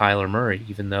rostered Kyler Murray,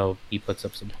 even though he puts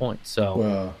up some points. So,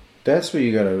 well, that's what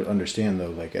you got to understand,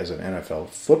 though. Like, as an NFL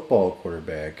football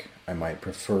quarterback, I might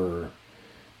prefer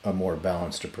a more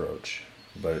balanced approach.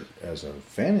 But as a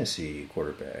fantasy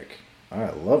quarterback, I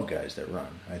love guys that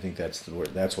run. I think that's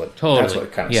what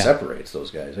kind of separates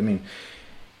those guys. I mean,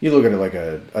 you look at it like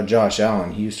a Josh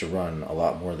Allen. He used to run a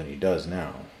lot more than he does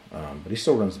now, but he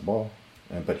still runs the ball.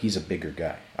 But he's a bigger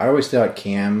guy. I always thought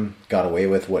Cam got away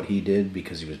with what he did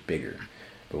because he was bigger.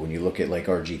 But when you look at like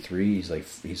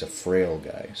RG3, he's a frail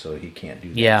guy, so he can't do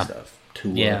that Yeah. stuff.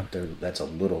 Tua, Yeah. that's a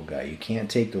little guy. You can't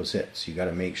take those hits. You got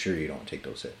to make sure you don't take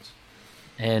those hits.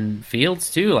 And Fields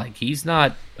too. Like he's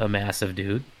not a massive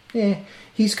dude. Yeah,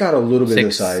 he's got a little bit of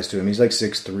Six- size to him. He's like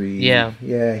 6'3". Yeah.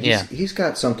 Yeah, he's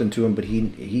got something to him. But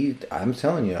he I'm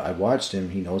telling you, I watched him.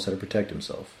 He knows how to protect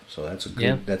himself. So that's a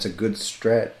good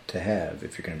strat to have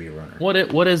if you're going to be a runner.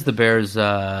 What is the Bears'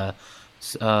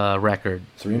 record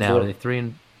 3-4? now? Are they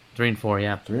 3-4?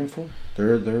 Yeah. 3-4.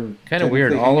 They're Kind of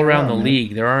weird. technically All hanging around the man.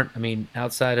 league, there aren't. I mean,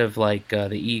 outside of like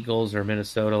the Eagles or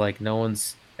Minnesota, like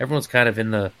everyone's kind of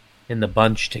in the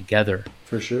bunch together.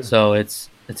 For sure. So it's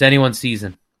anyone's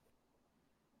season.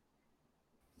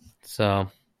 So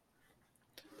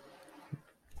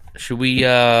should we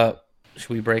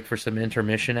break for some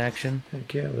intermission action?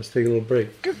 Heck yeah, let's take a little break.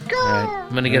 All right,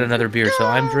 I'm gonna get another beer. So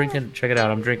I'm drinking. Check it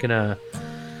out. I'm drinking a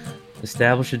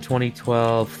established in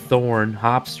 2012 Thorn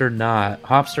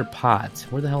Hopster Pot.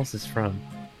 Where the hell is this from?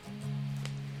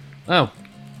 Oh,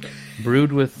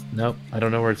 brewed with nope. I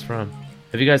don't know where it's from.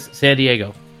 Have you guys San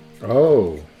Diego?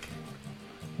 Oh,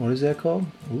 what is that called?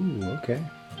 Ooh, okay.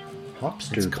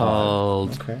 Hopster. It's Pod.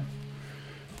 called Okay.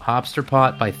 Hopster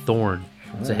Pot by Thorn.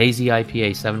 It's a hazy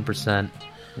IPA, 7%.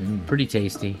 Pretty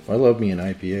tasty. I love me an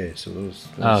IPA, so those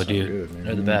Oh, sound dude, good, man.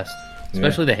 they're the best.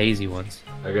 Especially the hazy ones.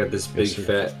 I got this big Yes, sir.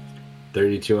 fat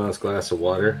 32-ounce glass of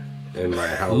water in my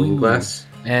Halloween glass.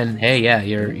 And hey, yeah,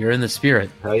 you're in the spirit.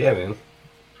 Hell yeah, man.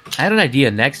 I had an idea.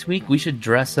 Next week we should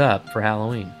dress up for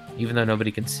Halloween, even though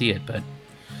nobody can see it. But,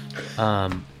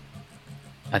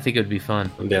 I think it would be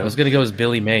fun. I'm down. I was gonna go as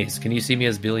Billy Mays. Can you see me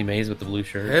as Billy Mays with the blue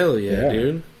shirt? Hell yeah, Yeah.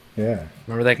 dude. Yeah.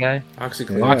 Remember that guy?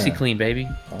 OxyClean. Yeah. OxyClean, baby.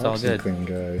 It's all good. Clean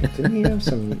guy. Didn't he have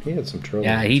some? He had some trouble.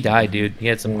 Yeah, he died, dude. He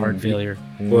had some heart failure.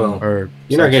 Well, Or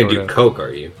you're not some going sort to do of- coke,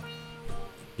 are you?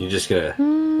 You're just going to...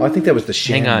 Oh, I think that was the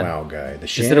Hang on. ShamWow guy. The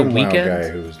Is it a ShamWow Weekend? guy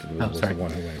who was Oh, sorry. the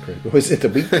one who went crazy. Was it the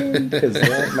Weekend? Because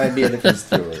that might be a different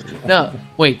story. No,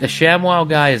 wait. The ShamWow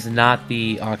guy is not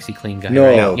the OxyClean guy. No,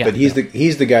 right? Yeah. but he's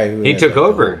the guy who He had, took like, the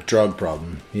over. whole drug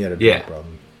problem. He had a drug Yeah.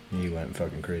 problem. He went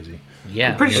fucking crazy.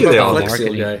 Yeah, I'm pretty he sure was they all all- Flex Seal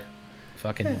marketing. guy.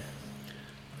 Fucking.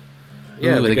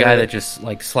 Yeah, Ooh, the the guy guy that- that just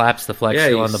like slaps the Flex Yeah,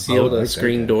 Seal he on the sealed boat. a like that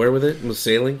screen guy. door with it and was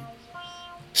sailing.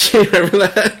 You remember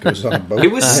that? Goes on a boat. He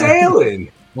was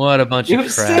sailing. What a bunch He of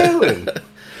was crap. sailing.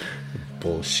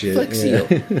 Bullshit. Flex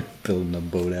yeah. Building a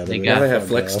boat out of They it. got- Gotta have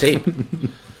flex tape.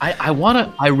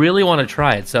 I really want to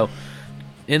try it. So,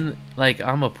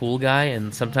 I'm a pool guy,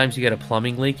 and sometimes you get a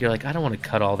plumbing leak. You're like, I don't want to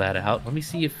cut all that out. Let me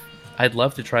see if I'd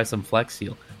love to try some Flex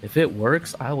Seal. If it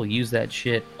works, I will use that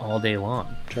shit all day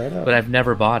long. Try it out. But I've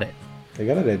never bought it. They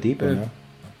got it at Depot now.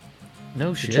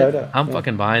 No shit. try it out. I'm Yeah.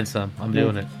 fucking buying some. I'm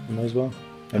doing it. Might as well.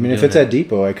 I I'm mean, if doing it's it. at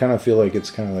Depot, I kind of feel like it's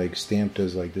kind of like stamped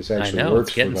as like this actually know, works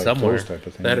it's getting for like somewhere. those type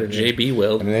of things. That or Yeah. JB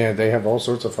Weld. And they have all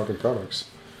sorts of fucking products.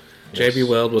 JB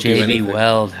Weld will do JB anything.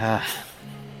 Weld.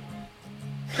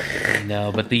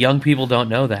 No, but the young people don't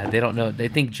know that. They don't know. They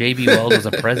think JB Weld was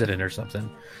a president or something.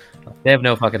 They have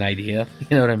no fucking idea.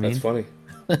 You know what I mean? That's funny.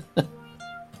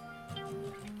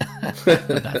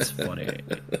 That's funny.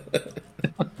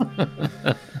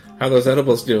 How those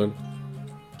edibles doing?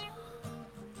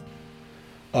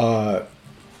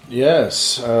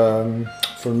 Yes,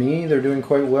 for me, they're doing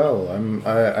quite well.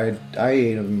 I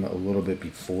ate them a little bit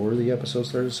before the episode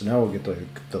started, so now we'll get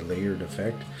the layered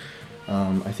effect.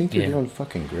 I think they're Yeah. doing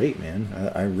fucking great,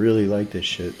 man. I really like this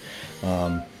shit.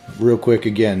 Real quick,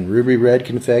 again, Ruby Red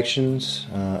Confections.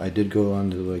 I did go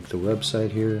onto like the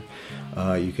website here.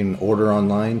 You can order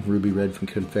online,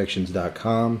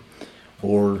 rubyredconfections.com,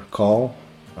 or call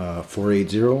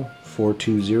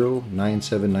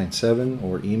 480-420-9797,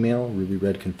 or email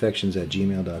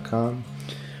rubyredconfections@gmail.com.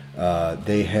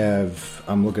 They have,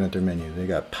 I'm looking at their menu, they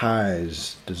got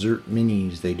pies, dessert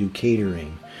minis, they do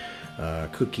catering,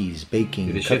 cookies, baking,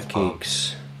 Dude, this shit's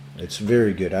cupcakes. It's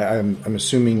very good. I'm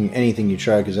assuming anything you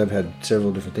try, because I've had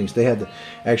several different things. They had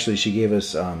actually, she gave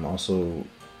us also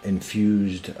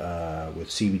infused with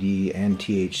CBD and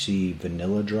THC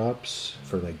vanilla drops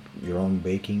for like your own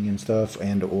baking and stuff,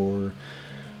 and or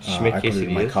Schmidt I put it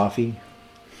in my quesadillas? coffee.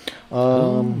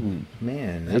 Man,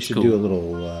 they That's should cool. do a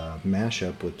little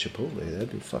mashup with Chipotle.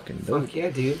 That'd be fucking dope. Fuck yeah,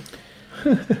 dude.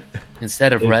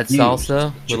 Instead of red Infused.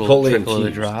 salsa, little Chipotle trickle of the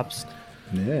infused. drops.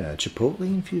 Yeah, Chipotle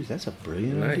infused. That's a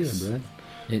brilliant Nice. idea, Brad.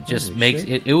 It just Holy makes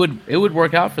shit. it would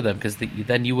work out for them because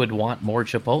then you would want more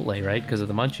Chipotle, right? Because of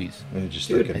the munchies. Just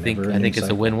Dude, like a I think never-ending it's a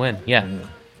cycle. win-win. Yeah,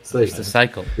 It's like it's the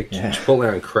cycle. Yeah. Chipotle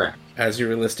on crack. As you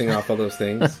were listing off all those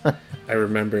things, I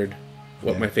remembered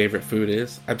what my favorite food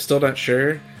is. I'm still not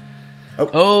sure.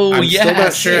 Oh, I'm yes, still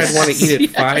not sure I'd want to eat it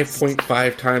yes.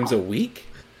 5.5 times a week,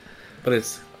 but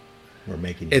it's We're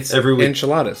making It's Every week.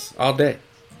 enchiladas all day,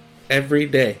 every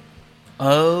day.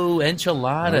 Oh,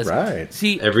 enchiladas. All right.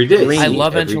 See, Every day. I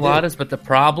love Every day. enchiladas, but the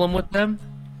problem with them,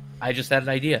 I just had an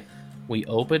idea. We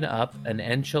open up an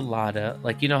enchilada,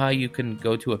 like you know how you can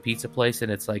go to a pizza place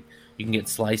and it's like you can get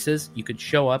slices. You could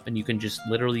show up and you can just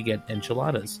literally get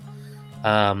enchiladas.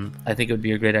 I think it would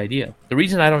be a great idea. The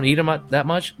reason I don't eat them that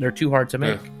much, they're too hard to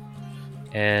make,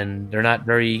 and they're not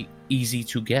very easy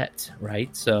to get.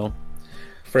 Right, so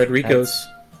Frederico's.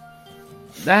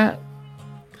 that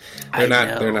They're I not-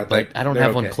 know, they're not but that- I don't they're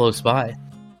have one okay. close by.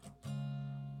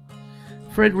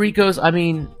 Frederico's, I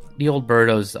mean, the old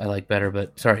Birdos I like better,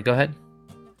 but sorry, go ahead.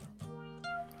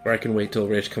 Or I can wait till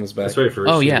Rich comes back. Let's wait for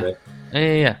Rich Oh, to yeah. get back.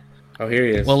 Yeah. Oh, here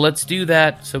he is. Well, let's do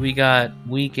that. So we got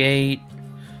week 8.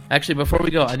 Actually, before we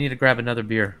go, I need to grab another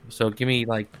beer. So give me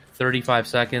like 35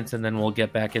 seconds, and then we'll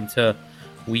get back into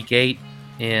week 8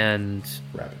 and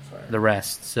Rapid fire. the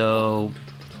rest. So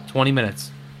 20 minutes.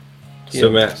 So,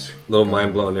 Yeah. Matt, little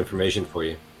mind blowing information for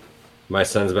you. My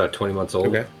son's about 20 months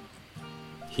old.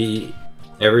 Okay.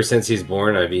 Ever since he's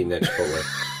born, I've eaten at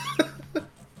Chipotle.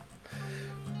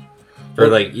 For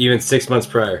like even 6 months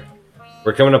prior.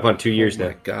 We're coming up on 2 years Oh now.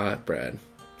 my God, Brad.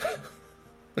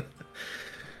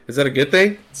 Is that a good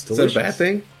thing? It's Is that a bad delicious.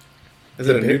 thing? Is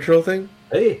it a neutral thing?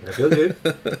 Hey, I feel good.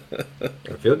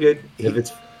 I feel good. If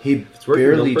it's He working,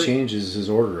 barely don't break. changes his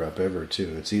order up ever,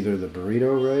 too. It's either the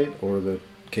burrito, right, or the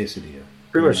quesadilla.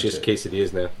 pretty much That's just it.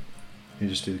 quesadillas now. You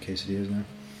just do the quesadillas now?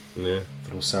 Yeah.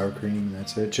 Little sour cream,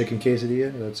 that's it. Chicken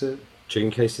quesadilla, that's it.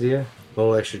 Chicken quesadilla, a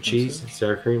little extra cheese,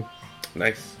 sour cream,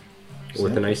 Nice.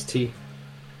 with an iced tea.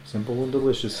 Simple and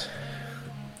delicious.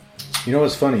 You know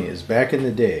what's funny is back in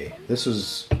the day, this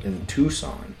was in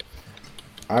Tucson,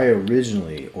 I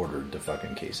originally ordered the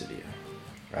fucking quesadilla.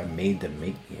 I made them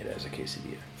make me it as a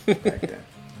quesadilla back then.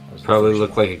 That was the Probably first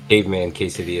looked one. like a caveman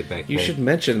quesadilla back You then. should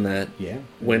mention that Yeah. it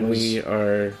when was- we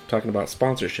are talking about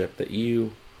sponsorship, that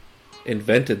you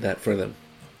invented that for them.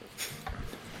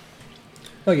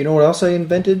 Oh, you know what else I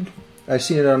invented? I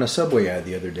seen it on a Subway ad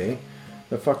the other day.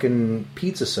 The fucking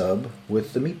pizza sub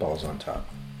with the meatballs on top.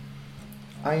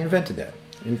 I invented that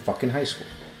in fucking high school.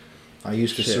 I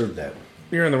used to Shit. serve that.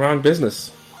 You're in the wrong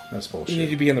business. That's You need bullshit.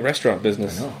 to be in the restaurant I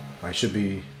business. know. I should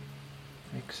be.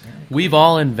 Exactly. We've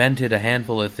all invented a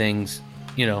handful of things,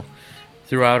 you know,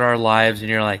 throughout our lives, and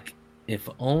you're like, if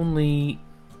only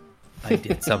I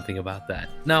did something about that.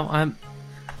 No,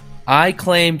 I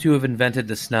claim to have invented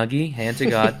the Snuggie. Hand to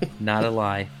God, not a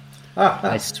lie.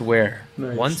 I swear.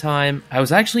 Nice. One time, I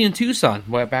was actually in Tucson,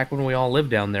 back when we all lived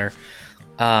down there.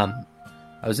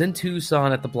 I was in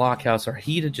Tucson at the Blockhouse. Our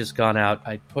heat had just gone out.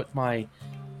 I put my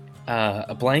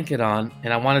a blanket on,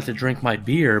 and I wanted to drink my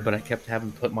beer, but I kept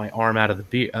having to put my arm out of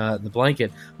the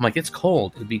blanket. I'm like, it's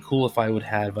cold. It'd be cool if I would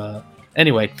have.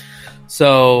 Anyway,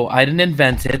 so I didn't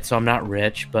invent it, so I'm not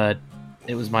rich, but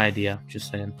it was my idea.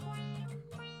 Just saying.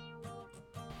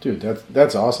 Dude,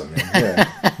 that's awesome, man. Yeah.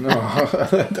 No,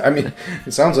 I mean,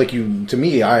 it sounds like you. To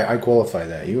me, I qualify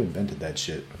that. You invented that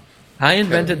shit. I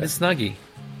invented yeah. the Snuggie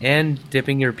and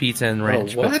dipping your pizza in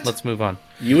ranch. what? But let's move on.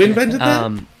 You invented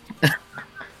that?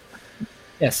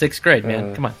 Yeah, 6th grade,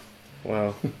 man. Come on.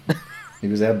 Wow. He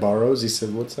was at Barrows. He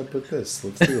said, "What's up with this?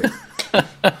 Let's do it."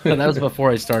 That was before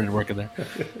I started working there.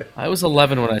 I was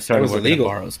 11 when I started was working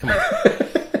illegal. at Barrows. Come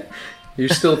on. You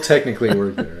still technically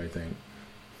work there, I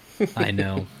think. I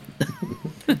know.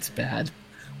 It's bad.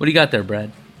 What do you got there, Brad?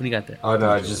 What do you got there? Oh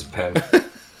no, it's just a pen.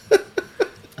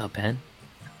 A pen?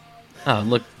 Oh,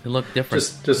 it looked different.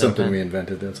 Just No something pen. we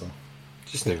invented. That's all.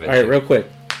 Just an All right, invention. real quick.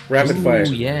 Rapid fire.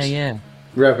 Ooh, yeah.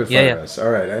 Rapid fire Yeah, yeah. us. All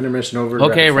right, intermission over.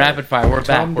 Okay, rapid fire. We're back.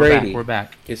 Tom We're back. Brady. We're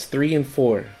back. Is 3-4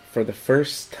 for the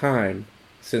first time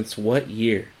since what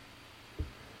year?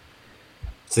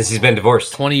 Since he's been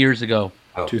divorced. 20 years ago.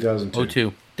 2002.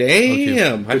 02.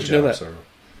 Damn! How'd Good you know job, that? sir.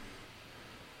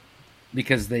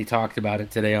 Because they talked about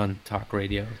it today on talk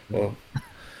radio. Well,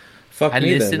 fuck I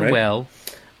me listen then, right? well.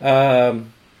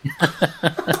 Um,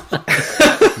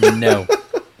 No.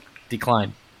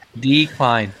 Decline.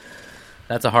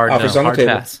 That's a hard offers no. on the Hard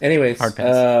table. pass. Anyways, Hard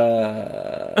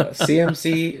pass.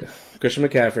 CMC Christian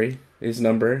McCaffrey, his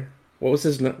number. What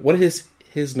was what is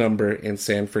his number in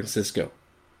San Francisco?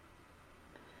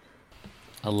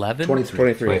 11? 23.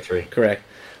 23. 23. Correct.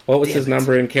 What was his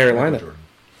number in Carolina? Jordan.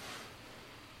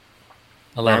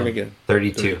 11. Wrong again.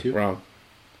 32. 32. Wrong.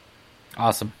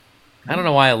 Awesome. I don't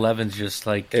know why 11's just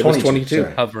like It was 22, 22.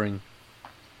 sorry. hovering.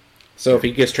 So if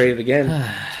he gets traded again,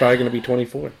 it's probably going to be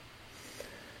 24.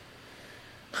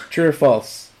 True or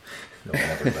false? No,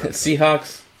 never about it.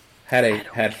 Seahawks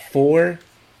had 4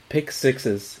 pick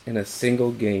sixes in a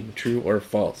single game. True or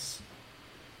false?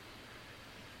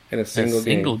 in a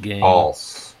single game.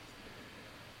 False.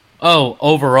 Oh,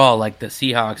 overall, like the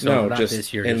Seahawks. No, not just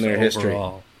this year, in just their history.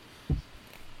 overall.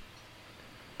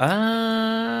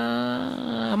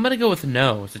 I'm gonna go with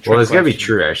no. It's a trick Well, it's got to be question.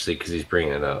 true, actually, because he's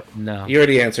bringing it up. No, You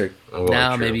already answered. I'm going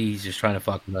now true. maybe he's just trying to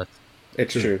fuck with us.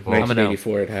 It's true. Well, I'm a no.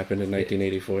 1984. It happened in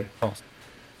 1984.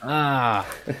 Ah,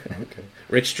 Okay.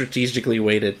 Rich strategically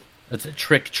waited. that's a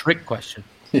trick question.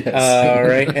 Yes. All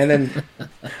right, and then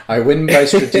I win by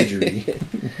strategy.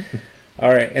 all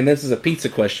right, and this is a pizza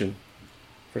question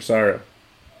for Sorrow.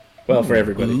 Well, for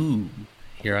everybody. Ooh,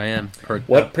 here I am. Perked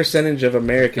What up. percentage of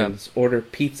Americans order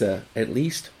pizza at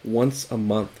least once a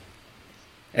month?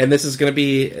 And this is gonna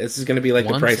be like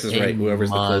the Once Price is a Right. Whoever's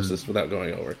the month. closest without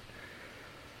going over.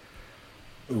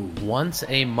 Once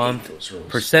a month? those rules.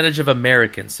 Percentage of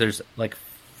Americans. There's like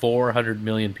 400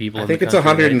 million people. I in think the it's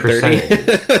country, right?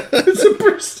 130. It's a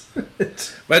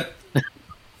percentage. But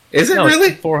is it No, it's really?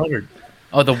 like 400.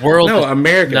 Oh, the world. No, is-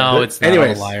 America. No, But it's not.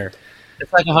 anyways. I'm a liar.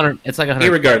 It's like 100. It's like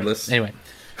 100. Irregardless. Anyway,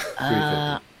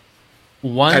 350.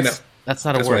 once. I know. That's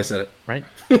not a That's why I word, said it. right?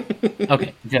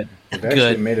 Okay, good. We've actually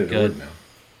Good. made it a Good. word now.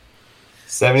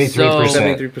 73%.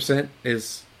 73%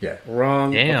 is Yeah.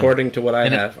 wrong Damn. according to what I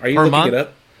And it- have. Are you per looking month? it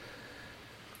up?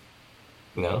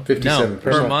 No. 57%. No,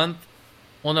 per month.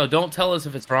 Well, no, don't tell us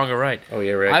if it's wrong or right. Oh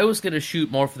yeah, right. I was going to shoot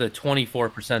more for the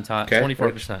 24%. Okay,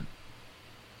 24%.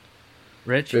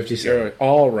 Rich? 57. You're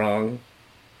all wrong.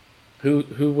 Who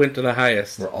went to the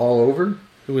highest? We're all over?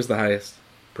 Who was the highest?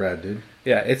 Brad did.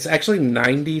 Yeah, it's actually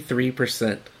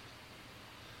 93%.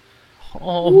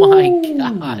 Oh my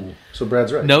god! So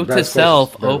Brad's right. Note to Brad's self: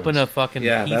 closest. Brad open wins. a fucking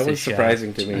Yeah, pizza that was shop.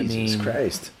 surprising to me. I Jesus mean,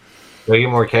 Christ. Do I get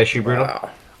more cashew, Bruno? Wow.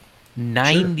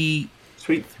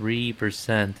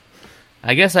 93%.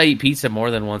 I guess I eat pizza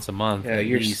more than once a month. Yeah, at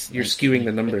you're least. skewing the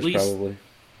At numbers least probably.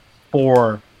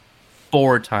 four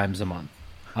times a month.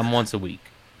 I'm once a week.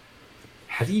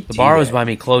 How do you The do bars that? by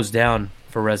me closed down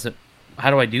for resident. How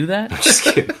do I do that? Just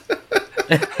kidding.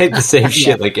 I had the same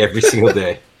shit like every single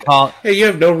day. Call, Hey, you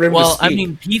have no room to well, speak. I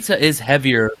mean, pizza is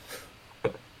heavier,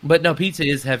 but no, pizza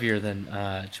is heavier than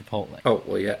Chipotle. Oh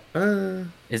well, yeah.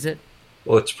 Is it?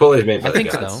 Well, Chipotle's made by I the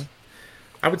think gods. so.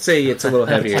 I would say it's a little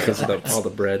heavier because of all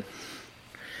the bread.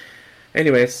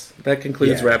 Anyways, that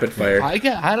concludes Yeah. rapid fire. I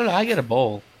don't know. I get a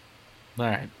bowl. All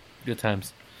right, good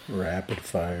times. Rapid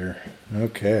fire.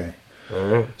 Okay. All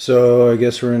right. So I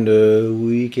guess we're into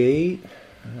week 8.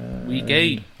 Week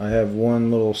 8. I have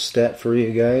one little stat for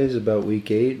you guys about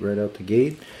week 8 right out the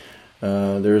gate.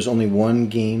 There's only one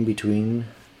game between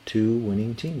two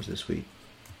winning teams this week,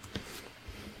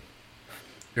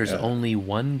 There's only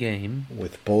one game.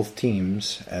 with both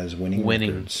teams as winning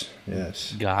records.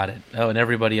 Yes. Got it. Oh, and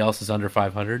everybody else is under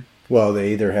 500. Well,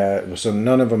 they either have, so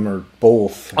none of them are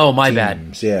both. Oh, my teams.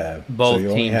 bad. Yeah, Both so you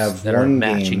only teams have that are one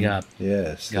matching game, up.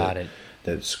 Yes, Got it.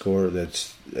 That score that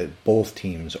both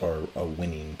teams are a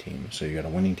winning team. So you got a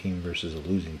winning team versus a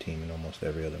losing team in almost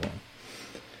every other one.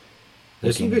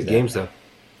 There's some game good is that? games, though.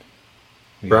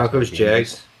 We got Broncos, some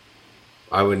games. Jags.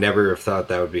 I would never have thought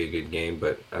that would be a good game,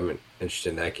 but I'm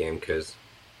interested in that game because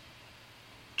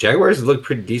Jaguars look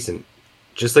pretty decent.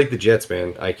 Just like the Jets,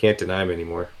 man. I can't deny them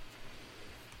anymore.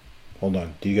 Hold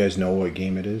on. Do you guys know what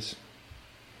game it is?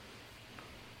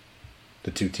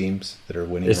 The two teams that are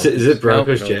winning. Is it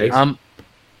Broncos, Nope. Jags?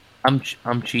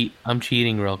 I'm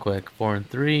cheating real quick.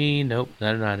 4-3. Nope,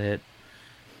 that's not it.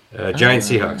 Giants,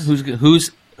 Seahawks. Who's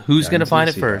gonna Giants find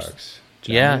and it first? Seahawks.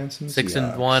 Yeah, Giants and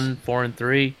 6-1, Seahawks.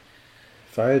 4-3.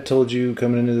 If I had told you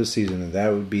coming into the season that that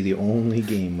would be the only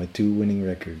game with two winning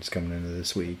records coming into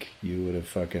this week, you would have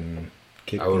fucking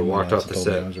kicked I would have me in walked nuts off the and told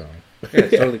me set. I was wrong. Yeah,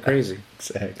 it's totally crazy.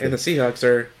 Exactly. And the Seahawks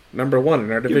are number 1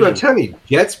 in our Dude, I'm division. telling you,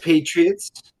 Jets,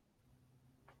 Patriots.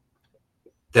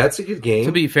 That's a good game.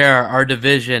 To be fair, our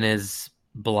division is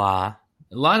blah.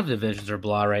 A lot of divisions are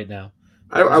blah right now.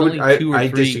 I there's would. only two or I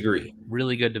three. disagree.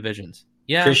 Really good divisions.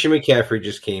 Yeah, Christian McCaffrey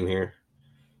just came here.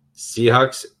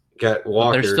 Seahawks got but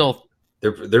Walker. they're still.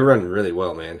 They're running really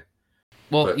well, man.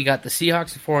 Well, but- you got the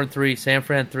Seahawks at 4-3, San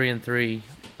Fran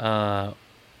 3-3.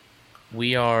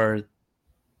 We are.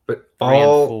 But 3 and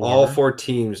all 4. 4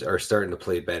 teams are starting to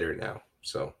play better now.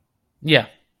 So Yeah,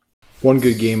 One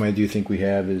good game I do think we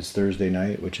have is Thursday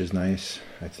night, which is nice.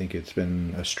 I think it's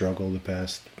been a struggle the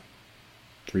past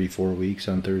 3-4 weeks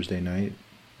on Thursday night.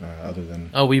 Other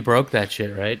than Oh, we broke that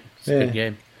shit, right? It's a Yeah. good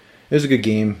game. it was a good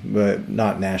game, but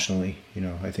not nationally. You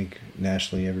know, I think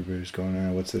nationally everybody's going,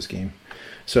 "Oh, what's this game?"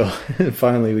 So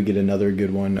finally we get another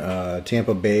good one.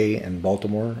 Tampa Bay and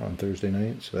Baltimore on Thursday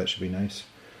night, so that should be nice.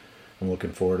 I'm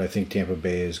looking forward. I think Tampa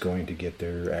Bay is going to get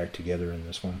their act together in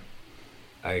this one.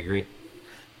 I agree.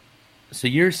 So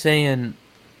you're saying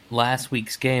last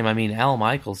week's game, I mean, Al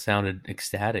Michaels sounded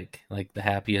ecstatic, like the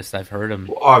happiest I've heard him.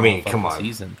 Well, I mean, all come fucking on.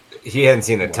 season. He hadn't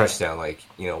seen a touchdown,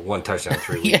 one touchdown in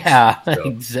 3 weeks. Yeah, So,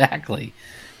 exactly.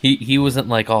 He wasn't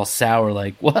like all sour,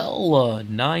 like, well,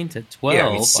 9 to 12. yeah,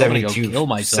 I mean, I'm gonna go kill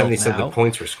myself 70-something now.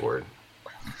 points were scored.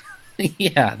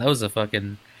 Yeah, that was a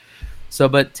fucking. So,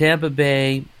 but Tampa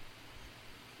Bay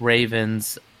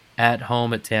Ravens at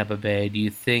home at Tampa Bay. Do you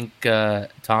think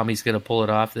Tommy's gonna pull it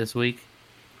off this week?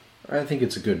 I think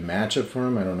it's a good matchup for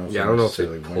him. I don't know if Yeah, I he don't know if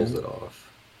necessarily it pulls win. it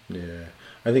off. Yeah,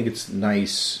 I think it's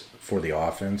nice for the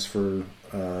offense for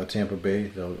Tampa Bay.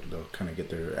 They'll kind of get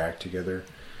their act together.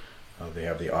 They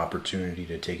have the opportunity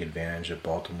to take advantage of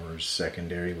Baltimore's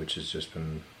secondary, which has just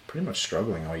been pretty much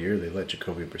struggling all year. They let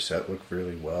Jacoby Brissett look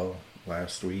really well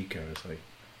last week. I was like,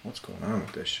 what's going on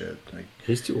with this shit? Like,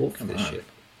 He's too old for come this on. shit.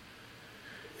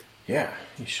 Yeah,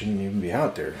 he shouldn't even be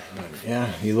out there. But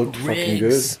yeah, he looked fucking good.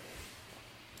 Riggs.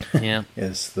 Yeah,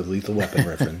 Yes, the Lethal Weapon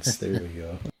reference. There we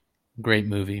go. great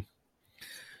movie.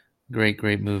 Great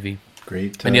movie.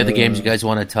 Great. Any other games you guys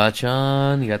want to touch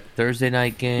on? You got the Thursday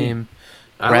night game.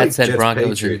 I Brad like said Jets Broncos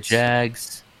and Patriots.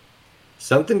 Jags.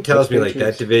 Something tells Jets me like that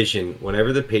Patriots. division,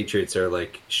 whenever the Patriots are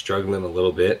like struggling a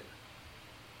little bit,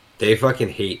 they fucking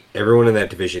hate everyone in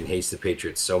that division hates the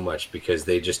Patriots so much because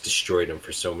they just destroyed them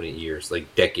for so many years,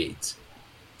 like decades.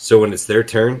 So when it's their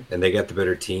turn and they got the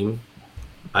better team,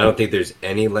 I don't think there's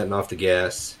any letting off the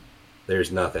gas.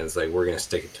 There's nothing. It's like we're gonna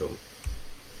stick it to them.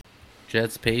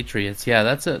 Jets Patriots. Yeah,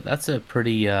 that's a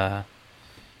pretty. I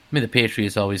mean, the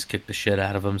Patriots always kick the shit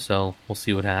out of them, so we'll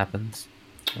see what happens.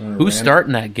 Who's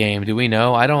starting that game? Do we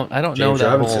know? I don't know James that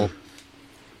Robinson. whole.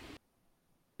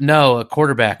 No, a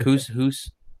quarterback. Who's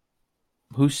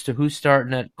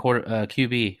starting at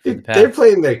QB for the They're Pats?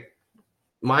 playing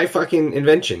my fucking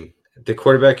invention, the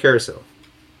quarterback carousel.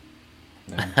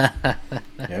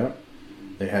 Yeah.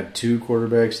 They had two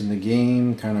quarterbacks in the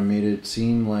game, kind of made it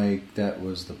seem like that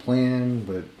was the plan,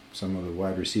 but some of the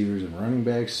wide receivers and running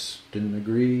backs didn't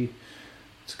agree.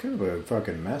 It's kind of a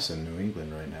fucking mess in New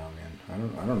England right now, man.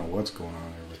 I don't know what's going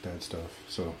on there with that stuff.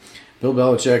 So Bill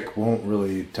Belichick won't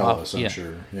really tell us, I'm yeah.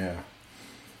 sure. Yeah.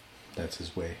 That's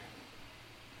his way.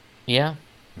 Yeah.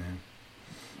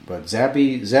 But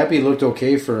Zappy looked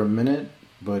okay for a minute,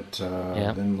 but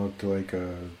Yeah. then looked like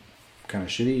kind of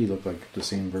shitty. He looked like the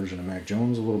same version of Mac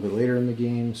Jones a little bit later in the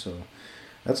game. So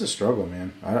that's a struggle,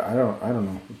 man. I don't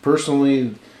know.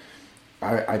 Personally,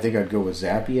 I think I'd go with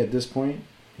Zappy at this point.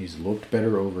 He's looked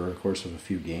better over the course of a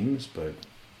few games, but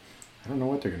I don't know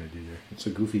what they're going to do there. It's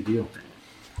a goofy deal.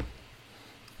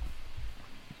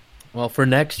 Well, for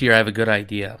next year, I have a good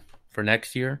idea. For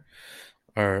next year,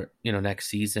 or next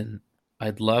season,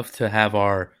 I'd love to have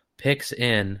our picks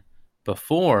in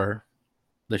before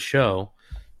the show,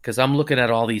 because I'm looking at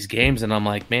all these games and I'm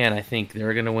like, man, I think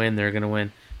they're gonna win. They're gonna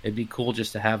win. It'd be cool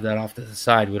just to have that off to the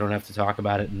side. We don't have to talk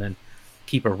about it and then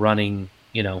keep a running,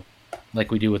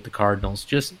 like we do with the Cardinals.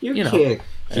 Just You know, can't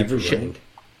keep every it running.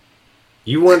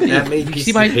 You want that many You pieces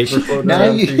see my- of paper floating Now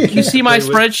around? you- for your you kids see to my play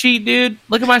with? spreadsheet, dude.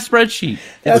 Look at my spreadsheet.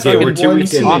 That's Okay, like we're 2 one weeks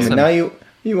in, season. awesome. Now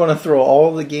you want to throw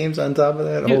all the games on top of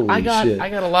that? Dude, Holy I got shit.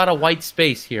 a lot of white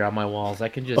space here on my walls. I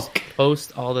can just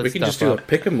post all this We can stuff just do a up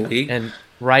pick 'em league. and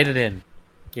write it in.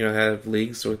 Have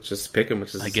leagues with just pick 'em,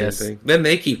 which is I the guess. same thing. Then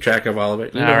they keep track of all of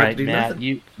it. You All don't have right, to do Matt.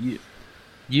 nothing.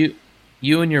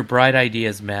 You and your bright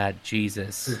ideas, Matt.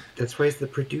 Jesus. That's why he's the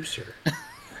producer.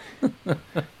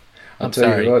 I'll I'm tell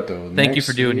sorry. you what, though. Thank you next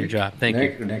for doing your week- job. Thank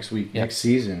you. Next week, Yep. next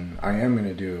season, I am going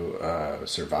to do a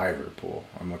Survivor pool.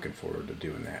 I'm looking forward to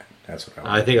doing that. That's what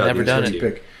I think I'll Never do done that it.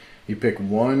 too. You pick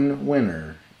one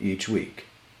winner each week,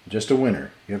 just a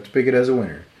winner. You have to pick it as a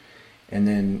winner, and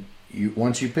then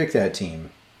once you pick that team,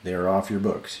 they're off your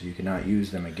books. You cannot use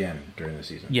them again during the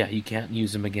season. Yeah, you can't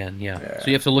use them again. Yeah. Yeah. So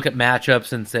you have to look at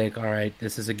matchups and say, all right,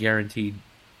 this is a guaranteed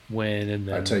win. And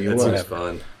then I tell you That what, seems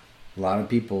fun. a lot of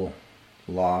people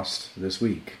lost this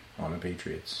week on the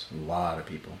Patriots. A lot of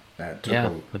people. That took, Yeah, a,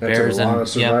 the that took Bears a lot and- of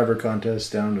Survivor contests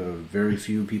down to very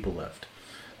few people left.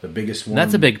 The biggest one.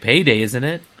 that's a big payday, isn't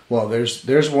it? Well,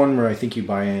 there's one where I think you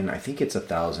buy in. I think it's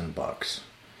 $1,000.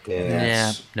 Yeah. Yeah. Yeah.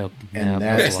 That's- No. And no,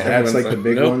 that's a lot. that's like the Everyone's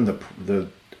big like, one. The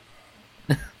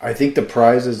I think the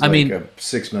prize is I like mean- a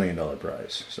 $6 million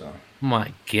prize. So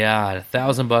My God,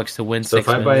 $1,000 to win So $6 if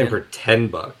I buy in million. for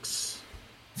 $10,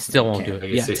 Still won't do Can't. it. I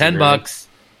get Yeah, 60 $10. grand.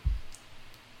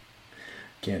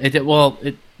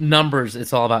 can't. Numbers.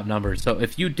 It's all about numbers. So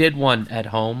if you did one at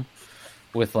home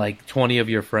with like 20 of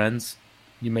your friends,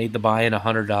 you made the buy-in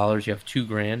 $100. You have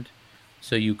 $2,000,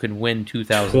 so you can win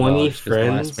 $2,000. 20 'cause the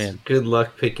last friends. man. Good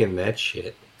luck picking that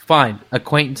shit. fine.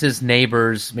 Acquaintances,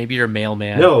 neighbors, maybe your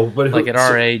mailman. No, but like at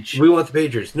our age. we want the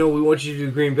Patriots. No, we want you to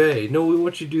do Green Bay. No, we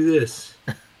want you to do this.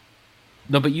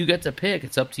 No, but you get to pick.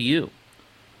 It's up to you.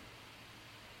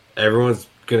 Everyone's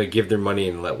gonna give their money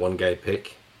and let one guy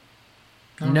pick.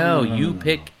 No, you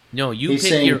pick. No, you He's pick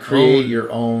saying your create own.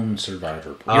 your own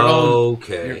survivor pool. Your own-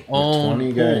 Okay. Your With own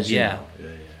 20 pool, guys. yeah.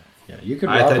 Yeah. You could.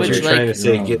 I thought rob you were it. trying to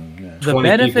say Your get own, yeah. The 20 people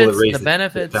benefits- to raise the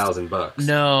benefits- $1,000.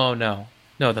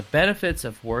 No. The benefits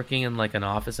of working in like an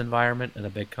office environment in a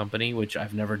big company, which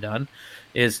I've never done,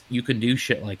 is you can do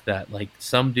shit like that. Like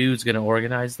some dude's gonna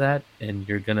organize that, and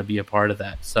you're gonna be a part of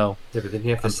that. So Yeah, but then you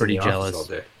have to I'm sit pretty in the office jealous. all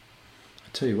day. I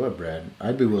tell you what, Brad,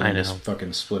 I'd be I willing know. to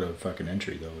fucking split a fucking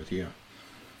entry though with you.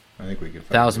 I think we could.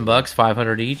 $1,000,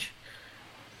 500 each.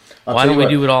 I'll Why tell don't you we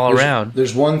what, do it all there's- around?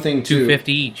 There's one thing too. $250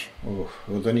 each. Oh,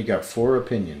 well, then you got 4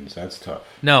 opinions. That's tough.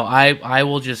 No, I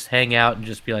will just hang out and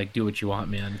just be like, do what you want,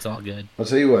 man. It's all good. I'll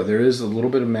tell you what, there is a little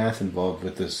bit of math involved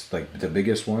with this. Like the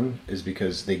biggest one is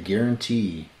because they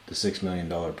guarantee the $6 million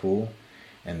pool,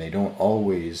 and they don't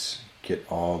always get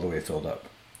all the way filled up.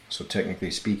 So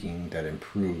technically speaking, that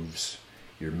improves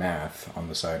your math on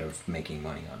the side of making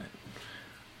money on it.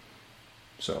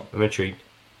 So I'm intrigued.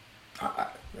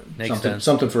 Makes sense.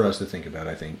 something for us to think about,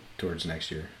 I think, towards next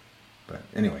year. But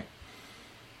anyway,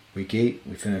 week 8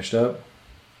 we finished up.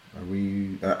 Are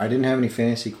we? I didn't have any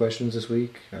fantasy questions this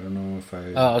week. I don't know if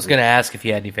I. I was gonna ask if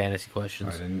you had any fantasy I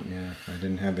questions. didn't. Yeah, I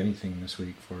didn't have anything this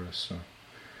week for us. So,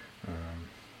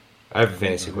 I have a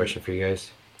fantasy question for you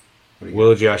guys. what do you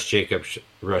Will Josh Jacobs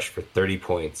rush for 30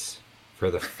 points for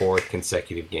the 4th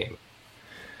consecutive game?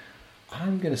 got?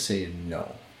 I'm gonna say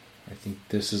no. I think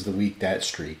this is the week that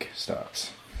streak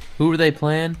stops. Who are they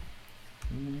playing?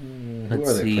 Who Let's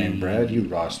are they see. playing, Brad? You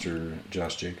roster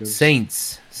Josh Jacobs.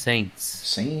 Saints.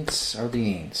 Saints are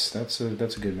the Aints. That's a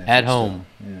good match. At home.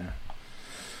 Yeah.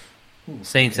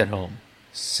 Saints at home.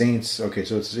 Saints. Okay,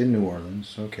 so it's in New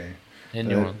Orleans. Okay. In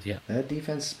New Orleans, yeah. That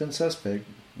defense has been suspect.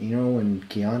 You know, when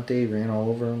Keontae ran all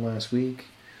over him last week,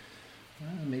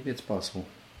 maybe it's possible.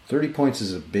 30 points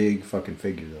is a big fucking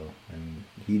figure, though. And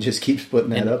he just keeps putting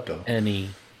that up, though. Any.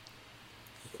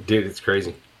 Dude, it's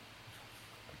crazy.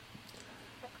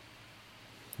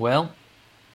 Well,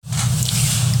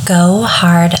 Go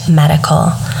Hard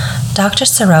Medical. Dr.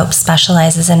 Sarope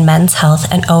specializes in men's health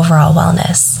and overall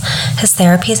wellness. His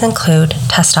therapies include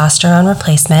testosterone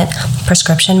replacement,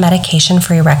 prescription medication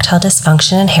for erectile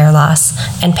dysfunction and hair loss,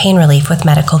 and pain relief with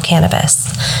medical cannabis.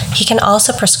 He can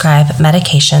also prescribe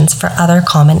medications for other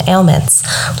common ailments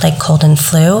like cold and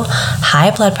flu,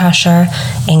 high blood pressure,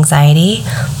 anxiety,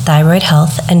 thyroid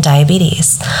health, and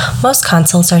diabetes. Most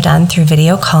consults are done through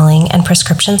video calling and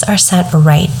prescriptions are sent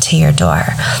right to your door.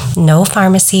 No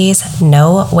pharmacies,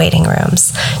 no waiting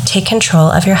rooms. Take control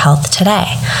of your health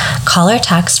today. Call or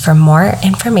text for more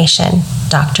information.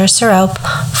 Dr. Sarope,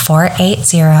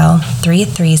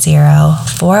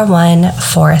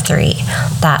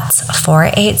 480-330-4143. That's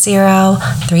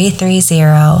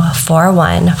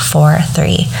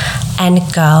 480-330-4143. And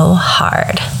go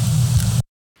hard.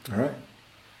 All right.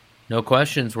 no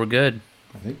questions. We're good.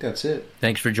 I think that's it.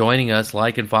 Thanks for joining us.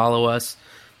 Like and follow us.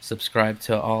 Subscribe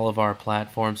to all of our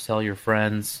platforms. Tell your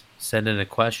friends. Send in a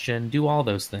question. Do all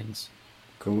those things.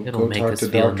 Go It'll make talk us to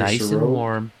feel Dr. nice Sarope. and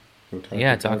warm. Go talk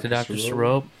Yeah, talk to Dr.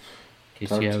 Sarope. In case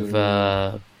Talk you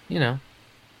have,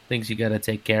 things you got to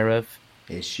take care of.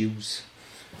 Issues.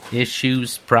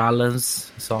 Issues,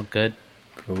 problems. It's all good.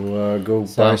 Go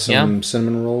So, buy some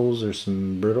cinnamon rolls or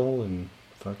some brittle and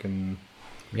fucking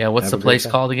Yeah, what's Have the a great place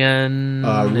time. called again?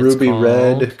 It's Ruby called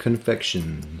Red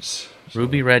Confections.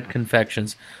 Ruby Red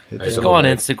Confections. Hit Just them go on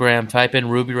up. Instagram, type in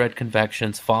Ruby Red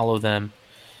Confections, follow them,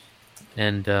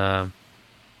 and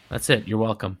that's it. You're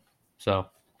welcome. So,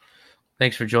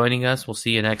 thanks for joining us. We'll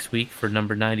see you next week for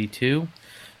number 92.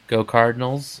 Go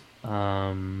Cardinals.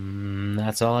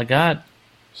 That's all I got.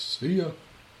 See ya.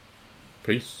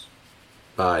 Peace.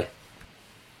 Bye.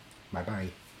 Bye bye.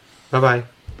 Bye-bye.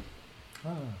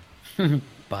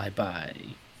 Bye-bye.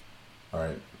 All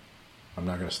right. I'm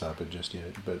not gonna stop it just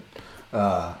yet, but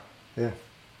yeah,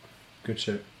 good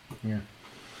shit. Yeah.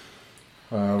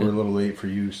 We're a little late for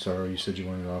you, Sarah. You said you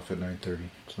wanted off at 9:30.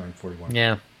 It's 9:41.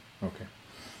 Yeah, Okay.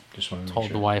 Just wanted to told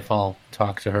make the sure. wife I'll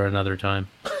talk to her another time.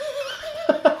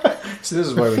 So this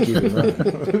is why we keep it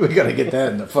running. We gotta get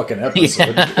that in the fucking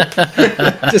episode,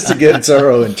 just to get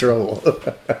Sarah in trouble.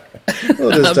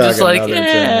 We'll I'm talk just like, another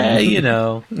yeah,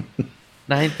 time.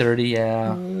 9:30,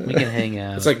 yeah, we can hang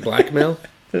out. It's like blackmail.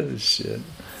 Shit.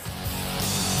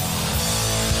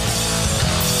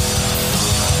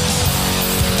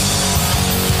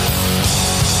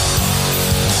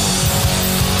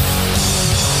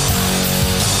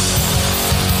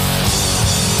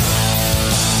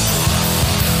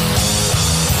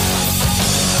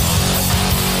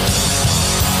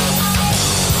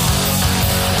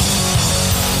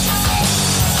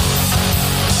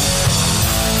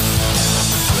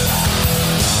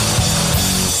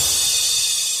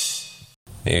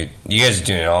 Dude, you guys are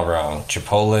doing it all wrong.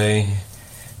 Chipotle,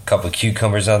 a couple of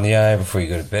cucumbers on the eye before you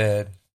go to bed.